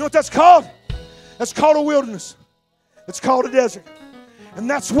 You know what that's called? That's called a wilderness. It's called a desert. And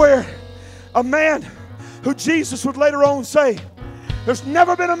that's where a man who Jesus would later on say, there's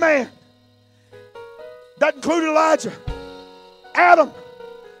never been a man. That included Elijah, Adam,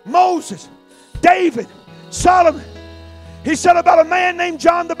 Moses, David, Solomon. He said about a man named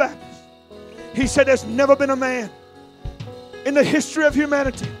John the Baptist. He said there's never been a man in the history of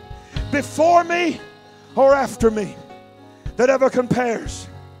humanity before me or after me that ever compares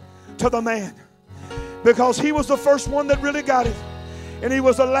to the man. Because he was the first one that really got it. And he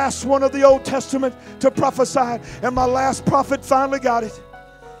was the last one of the Old Testament to prophesy. And my last prophet finally got it.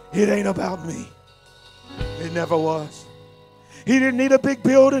 It ain't about me. It never was. He didn't need a big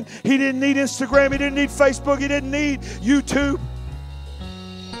building. He didn't need Instagram. He didn't need Facebook. He didn't need YouTube.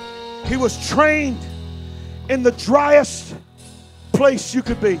 He was trained in the driest place you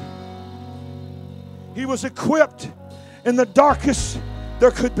could be. He was equipped in the darkest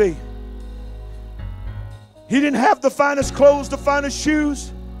there could be. He didn't have the finest clothes, the finest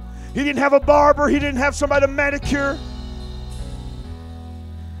shoes. He didn't have a barber. He didn't have somebody to manicure.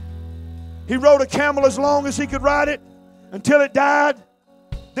 He rode a camel as long as he could ride it until it died.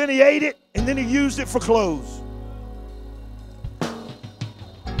 Then he ate it, and then he used it for clothes.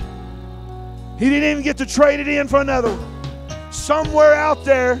 He didn't even get to trade it in for another one. Somewhere out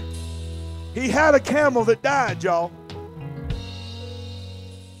there, he had a camel that died, y'all,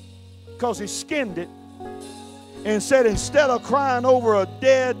 because he skinned it and said, instead of crying over a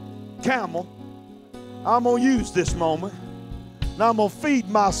dead camel, I'm going to use this moment, and I'm going to feed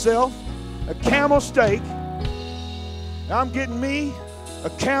myself a camel steak. I'm getting me a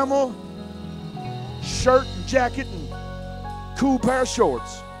camel shirt and jacket and cool pair of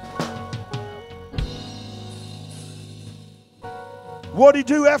shorts. What'd he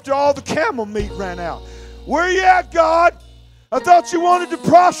do after all the camel meat ran out? Where you at, God? I thought you wanted to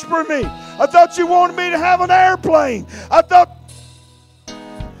prosper me. I thought you wanted me to have an airplane. I thought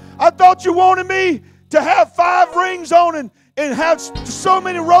you wanted me to have 5 rings on and have so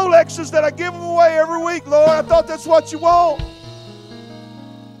many Rolexes that I give them away every week, Lord. I thought that's what you want.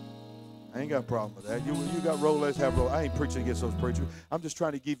 I ain't got a problem with that. You got Rolex, have Rolex. I ain't preaching against those preachers. I'm just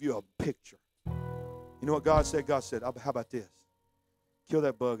trying to give you a picture. You know what God said? God said, how about this? Kill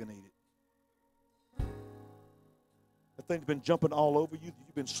that bug and eat it. That thing's been jumping all over you.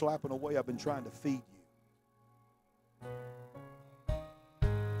 You've been slapping away. I've been trying to feed you.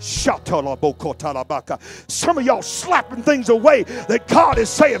 Some of y'all slapping things away that God is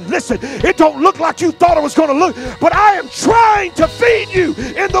saying, listen, it don't look like you thought it was going to look, but I am trying to feed you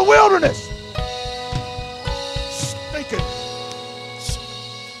in the wilderness.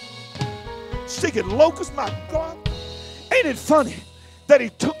 Stinking locust, my God. Ain't it funny that he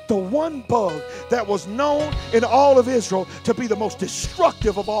took the one bug that was known in all of Israel to be the most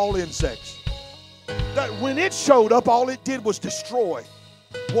destructive of all insects? That when it showed up, all it did was destroy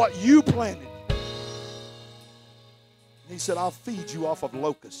what you planted. He said, I'll feed you off of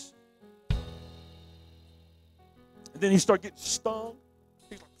locusts. And then he started getting stung.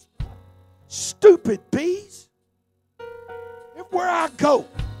 He's like, stupid bees. Everywhere I go,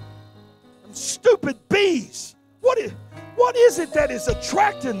 them stupid bees. What is it that is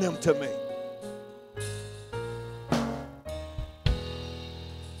attracting them to me?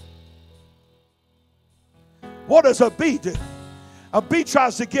 What does a bee do? A bee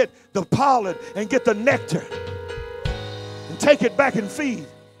tries to get the pollen and get the nectar and take it back and feed.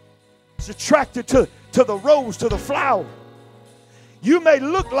 It's attracted to the rose, to the flower. You may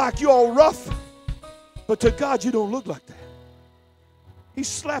look like you're all rough, but to God you don't look like that. He's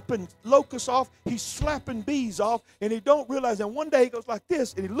slapping locusts off. He's slapping bees off, and he don't realize. And one day he goes like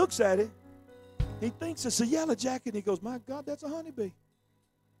this, and he looks at it. He thinks it's a yellow jacket, and he goes, my God, that's a honeybee.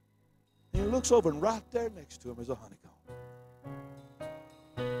 And he looks over, and right there next to him is a honeycomb.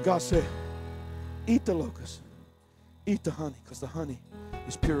 God said, eat the locust, eat the honey, because the honey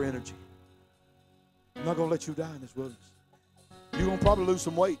is pure energy. I'm not going to let you die in this wilderness. You're going to probably lose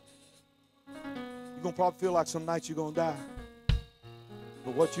some weight. You're going to probably feel like some nights you're going to die.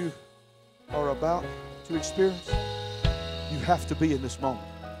 But what you are about to experience, you have to be in this moment.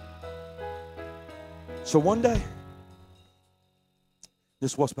 So one day,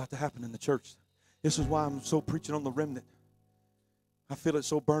 this is what's about to happen in the church. This is why I'm so preaching on the remnant. I feel it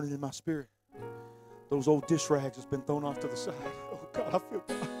so burning in my spirit. Those old dish rags that's been thrown off to the side. Oh, God, I feel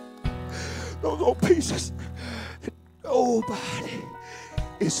God. Those old pieces. Nobody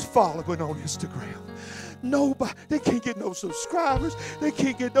is following on Instagram. Nobody. They can't get no subscribers. They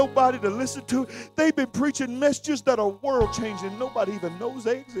can't get nobody to listen to it. They've been preaching messages that are world-changing. Nobody even knows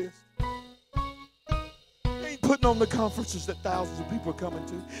they exist. They ain't putting on the conferences that thousands of people are coming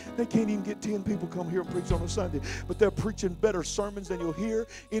to. They can't even get 10 people come here and preach on a Sunday. But they're preaching better sermons than you'll hear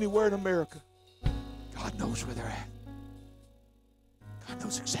anywhere in America. God knows where they're at. God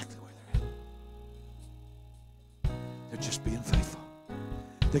knows exactly where they're at. They're just being faithful.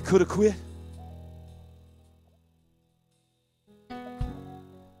 They could have quit.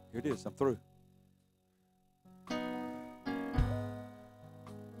 Here it is. I'm through.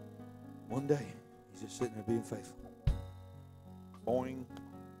 One day, he's just sitting there being faithful. Boing.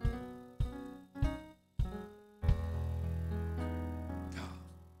 God.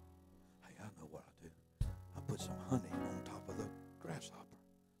 Hey, I know what I do. I put some honey on top of the grasshopper.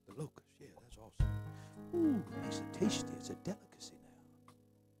 The locust. Yeah, that's awesome. Ooh, it makes it tasty. It's a delicacy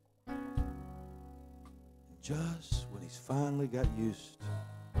now. And just when he's finally got used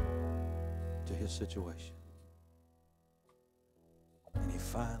to his situation, and he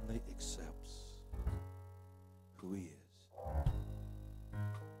finally accepts who he is,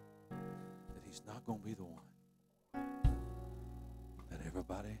 that he's not going to be the one that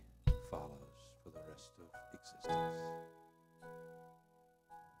everybody follows for the rest of existence.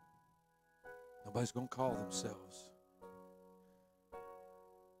 Nobody's going to call themselves.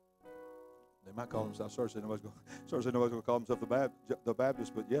 They might call themselves. Sorry, nobody's going to call himself the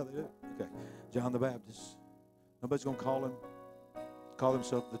Baptist, but yeah, they do. Okay, John the Baptist. Nobody's going to call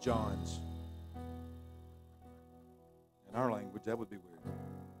themselves the Johns. In our language, that would be weird.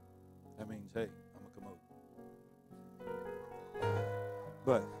 That means, hey, I'm a commode.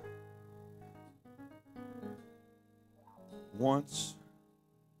 But once,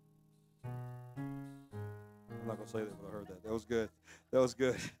 I'm not going to say that, but I heard that. That was good. That was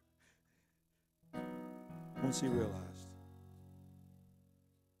good. Once he realized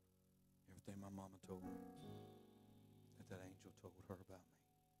everything my mama told me, that angel told her about me,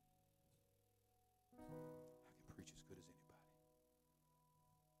 I can preach as good as anybody.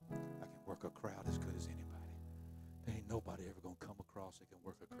 I can work a crowd as good as anybody. There ain't nobody ever going to come across that can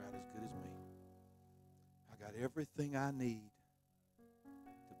work a crowd as good as me. I got everything I need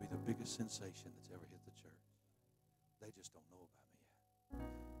to be the biggest sensation that's ever hit the church. They just don't know about me yet.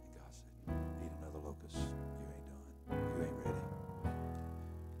 And God said, eat another locust. You ain't done. You ain't ready.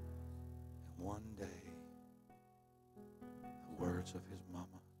 And one day, the words of his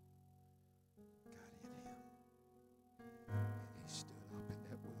mama got in him. And he stood up in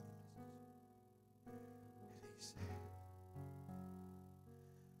that wilderness. And he said,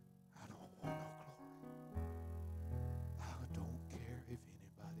 I don't want no glory. I don't care if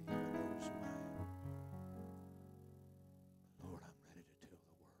anybody ever knows who I am. Lord, I'm ready to tell the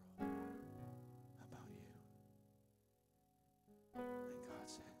world about you. And God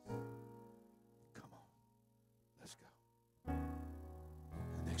said, come on, let's go.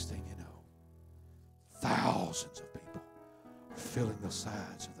 The next thing you know, thousands of people are filling the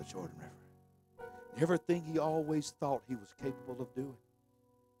sides of the Jordan River. Everything he always thought he was capable of doing,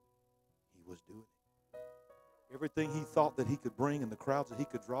 he was doing it. Everything he thought that he could bring and the crowds that he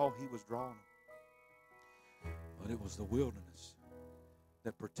could draw, he was drawing them. But it was the wilderness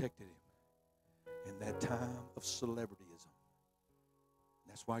that protected him in that time of celebrityism.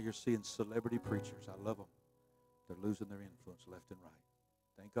 That's why you're seeing celebrity preachers. I love them. They're losing their influence left and right.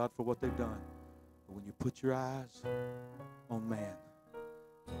 Thank God for what they've done. But when you put your eyes on man,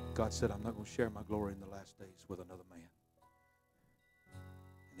 God said, I'm not going to share my glory in the last days with another man.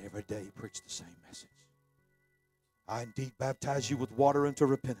 And every day he preached the same message. I indeed baptize you with water unto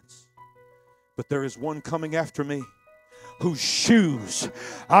repentance. But there is one coming after me, whose shoes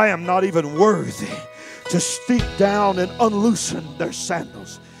I am not even worthy to stoop down and unloosen their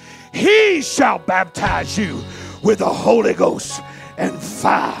sandals. He shall baptize you with the Holy Ghost and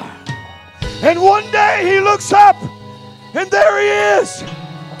fire. And one day he looks up, and there he is.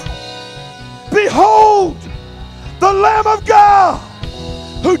 Behold, the Lamb of God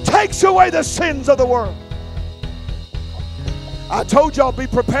who takes away the sins of the world. I told y'all be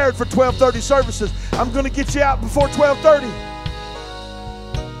prepared for 12:30 services. I'm going to get you out before 12:30.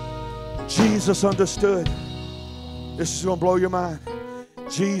 Jesus understood. This is going to blow your mind.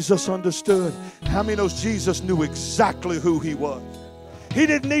 Jesus understood. How many knows Jesus knew exactly who he was? He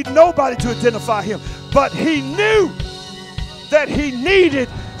didn't need nobody to identify him, but he knew that he needed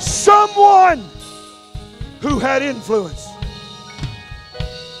someone who had influence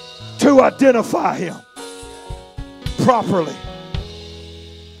to identify him properly.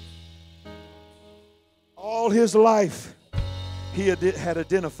 All his life, he had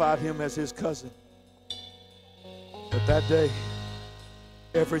identified him as his cousin. But that day,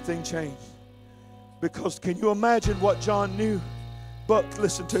 everything changed. Because can you imagine what John knew? But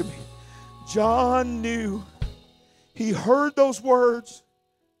listen to me. John knew. He heard those words.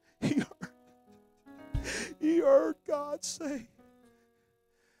 He heard God say,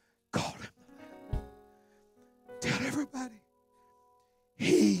 call him. Tell everybody.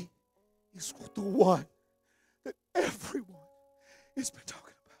 He is the one that everyone has been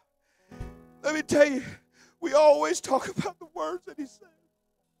talking about. Let me tell you, we always talk about the words that he said.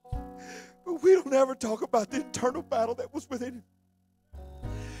 But we don't ever talk about the internal battle that was within him.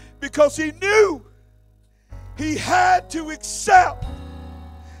 Because he knew he had to accept,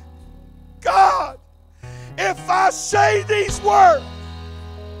 God, if I say these words,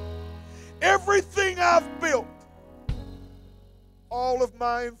 everything I've built, all of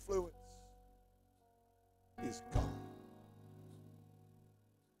my influence is gone.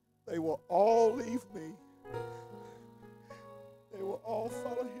 They will all leave me. They will all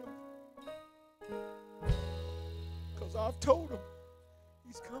follow him. Because I've told them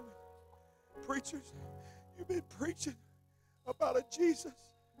he's coming. Preachers, you've been preaching about a Jesus.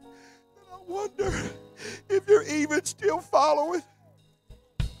 And I wonder if you're even still following.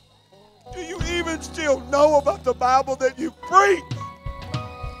 Do you even still know about the Bible that you preach?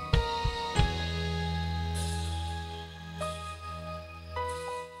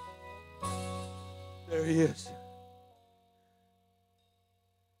 There he is.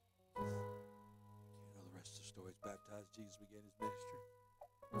 You know the rest of the story. He's baptized. Jesus began his ministry.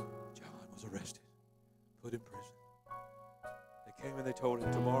 John was arrested, put in prison. They came and they told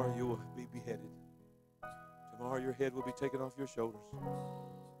him, tomorrow you will be beheaded. Tomorrow your head will be taken off your shoulders.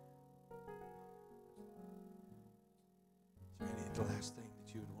 Is there any last thing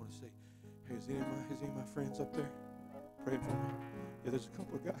that you would want to say? Hey, is any of my friends up there praying for me? Yeah, there's a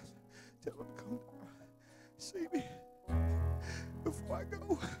couple of guys. Tell them to come see me before I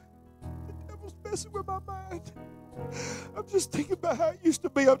go. The devil's messing with my mind. I'm just thinking about how it used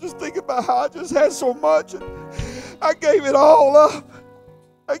to be. I'm just thinking about how I just had so much and I gave it all up.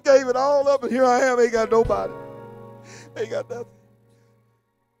 I gave it all up and here I am. Ain't got nobody. Ain't got nothing.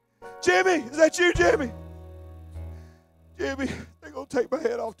 Jimmy, is that you, Jimmy? Jimmy, they're going to take my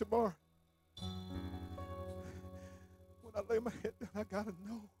head off tomorrow. When I lay my head down, I got to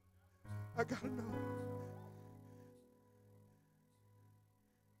know. I got to know.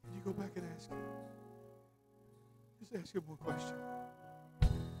 Can you go back and ask him? Just ask him one question.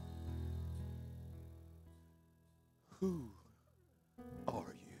 Who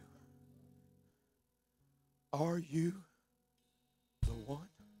are you? Are you the one?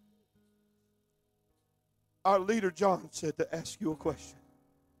 Our leader John said to ask you a question.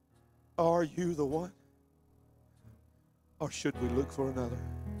 Are you the one? Or should we look for another?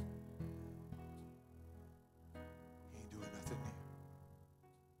 He ain't doing nothing new.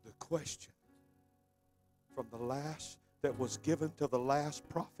 The question from the last that was given to the last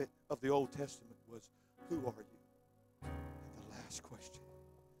prophet of the Old Testament was, who are you? And the last question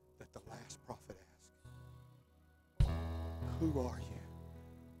that the last prophet asked, who are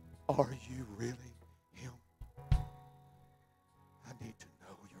you? Are you really him? I need to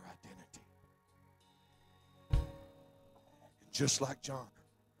know your identity. And just like John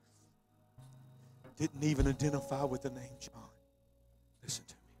didn't even identify with the name John. Listen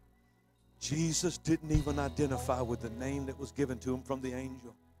to me. Jesus didn't even identify with the name that was given to him from the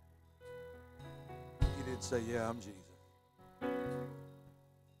angel. He didn't say, yeah, I'm Jesus.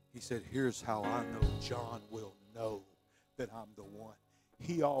 He said, here's how I know John will know that I'm the one.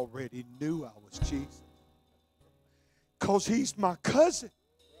 He already knew I was Jesus. Because he's my cousin.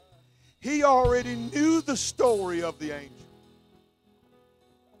 He already knew the story of the angel.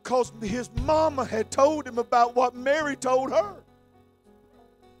 Because his mama had told him about what Mary told her.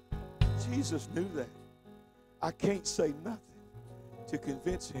 Jesus knew that. I can't say nothing to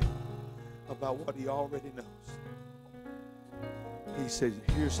convince him about what he already knows. He said,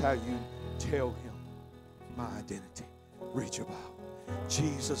 here's how you tell him my identity. Read your Bible.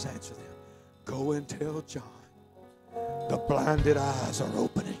 Jesus answered them, go and tell John, the blinded eyes are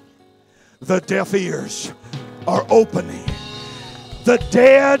opening. The deaf ears are opening. The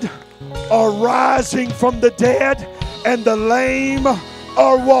dead are rising from the dead, and the lame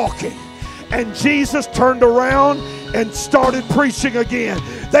are walking. And Jesus turned around and started preaching again.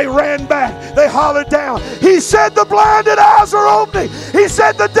 They ran back. They hollered down. He said the blinded eyes are opening. He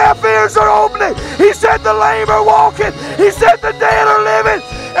said the deaf ears are opening. He said the lame are walking. He said the dead are living.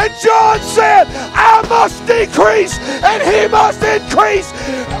 And John said, I must decrease and he must increase.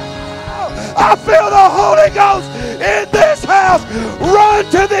 I feel the Holy Ghost in this house. Run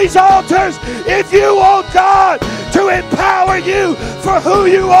to these altars if you want God to empower you for who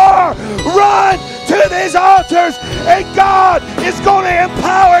you are. Run to these altars and God is going to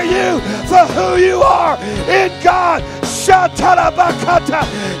empower you for who you are in God. Shatalabakata.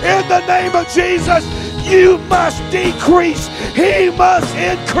 In the name of Jesus, you must decrease. He must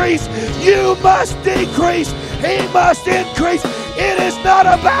increase. You must decrease. He must increase. It is not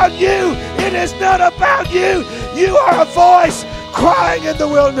about you. It is not about you. You are a voice crying in the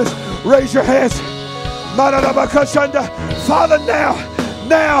wilderness. Raise your hands. Father, now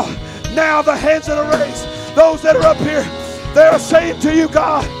the hands that are raised, those that are up here, they are saying to you,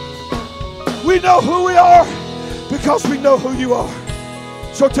 God, we know who we are because we know who you are.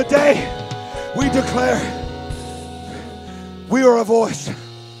 So today, we declare we are a voice.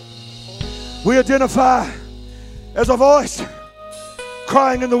 We identify as a voice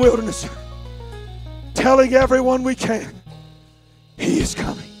crying in the wilderness, telling everyone we can, He is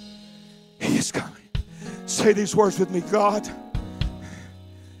coming. He is coming. Say these words with me. God,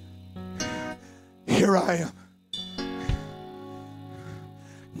 here I am.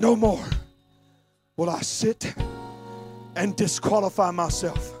 No more will I sit and disqualify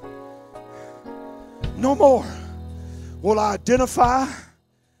myself. No more will I identify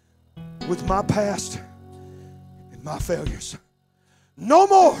with my past and my failures. No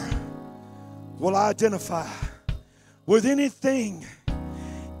more will I identify with anything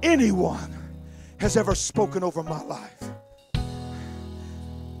anyone has ever spoken over my life.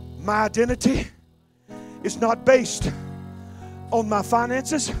 My identity is not based on my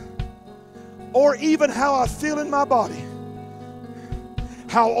finances or even how I feel in my body,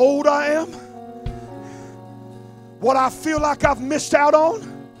 how old I am, what I feel like I've missed out on,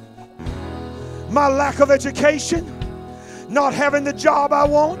 my lack of education, not having the job I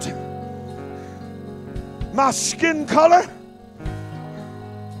want, my skin color,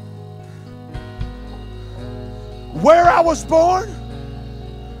 where I was born.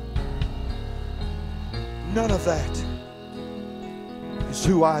 None of that is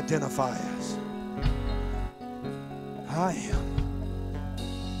who I identify as. I am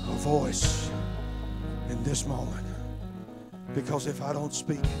a voice in this moment, because if I don't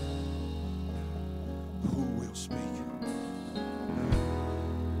speak, who will speak?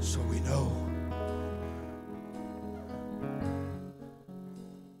 So we know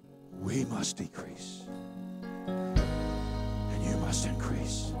we must decrease and you must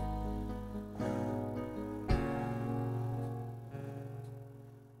increase.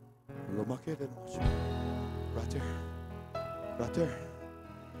 Right there. Right there.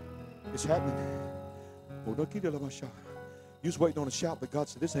 It's happening. You was waiting on a shout, but God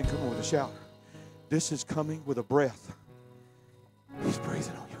said this ain't coming with a shout. This is coming with a breath. He's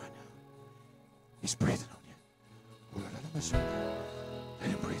breathing on you right now. He's breathing on you. Let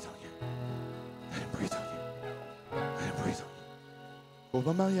him breathe on you. Let him breathe on you. Let him breathe on you.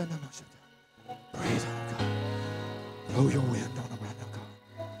 Breathe on him, God. Blow your wind on him right now, God.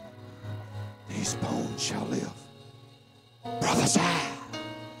 These bones shall live. Prophesy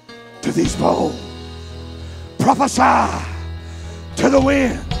to these bones. Prophesy to the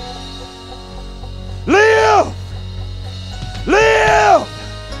wind. Live! Live!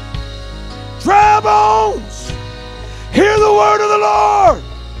 Dry bones, hear the word of the Lord.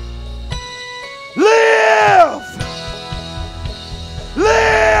 Live!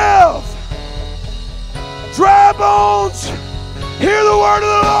 Live! Dry bones, hear the word of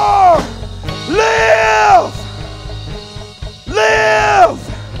the Lord. Live! Live!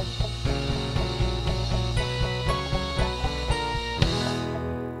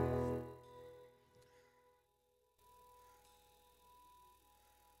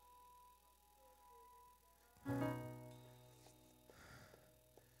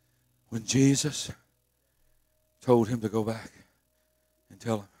 when Jesus told him to go back and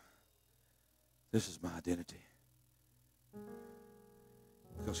tell him, this is my identity.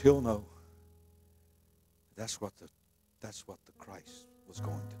 Because he'll know that's what the Christ was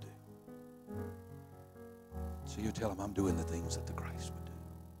going to do. So you tell him, I'm doing the things that the Christ would do.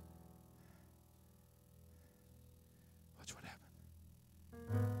 Watch what happened.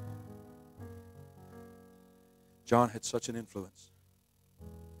 John had such an influence.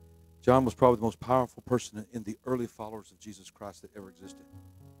 John was probably the most powerful person in the early followers of Jesus Christ that ever existed.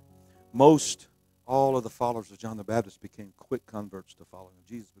 All of the followers of John the Baptist became quick converts to following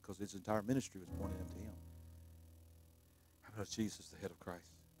Jesus because his entire ministry was pointing them to him. How about Jesus, the head of Christ,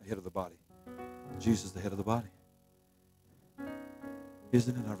 the head of the body? Jesus, the head of the body.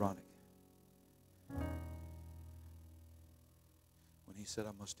 Isn't it ironic? When he said,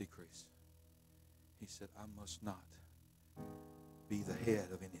 I must decrease, he said, I must not be the head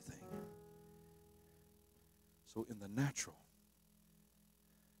of anything. So in the natural,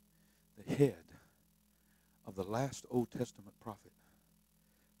 the head of the last Old Testament prophet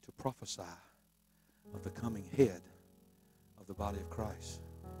to prophesy of the coming head of the body of Christ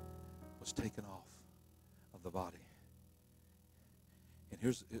was taken off of the body. And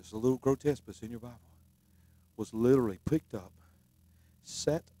here's a little grotesque, but it's in your Bible. Was literally picked up,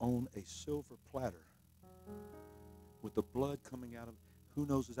 set on a silver platter with the blood coming out of, who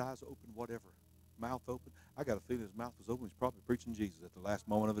knows, his eyes open, whatever, mouth open. I got a feeling his mouth was open. He's probably preaching Jesus at the last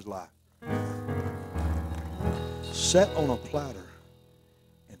moment of his life. Set on a platter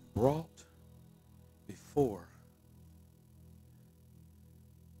and brought before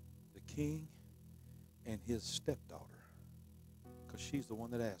the king and his stepdaughter, because she's the one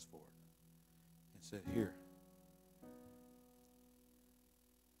that asked for it, and said, here.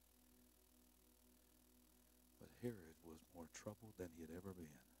 But Herod was more troubled than he had ever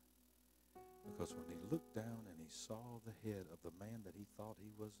been, because when he looked down and he saw the head of the man that he thought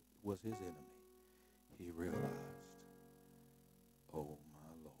he was his enemy, he realized, oh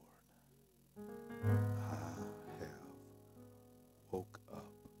my Lord, I have woke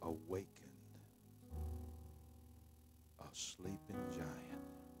up, awakened a sleeping giant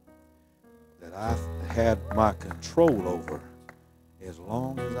that I had my control over as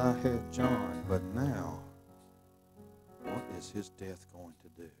long as I had John. But now, what is his death going to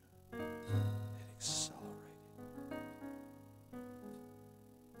do? It accelerated.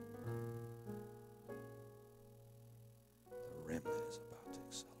 The remnant is about to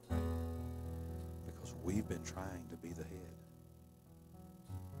accelerate because we've been trying to be the head.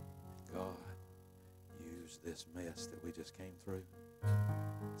 God used this mess that we just came through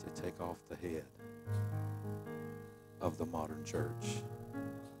to take off the head of the modern church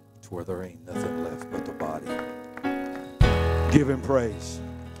to where there ain't nothing left but the body. Give him praise.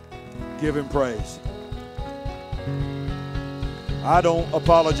 Give him praise. I don't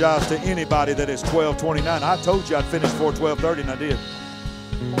apologize to anybody that is 12:29. I told you I'd finish before 12:30, and I did.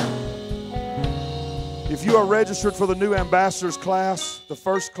 If you are registered for the new ambassadors class, the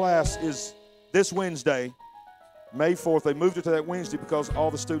first class is this Wednesday, May 4th. They moved it to that Wednesday because all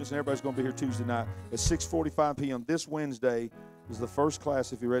the students and everybody's going to be here Tuesday night at 6:45 p.m. This Wednesday is the first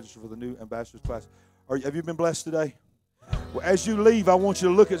class if you register for the new ambassadors class. Have you been blessed today? Well, as you leave, I want you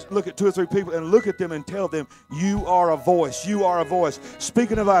to look at 2 or 3 people and look at them and tell them, you are a voice. You are a voice.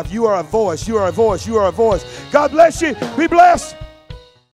 Speaking of life, you are a voice. You are a voice. You are a voice. God bless you. Be blessed.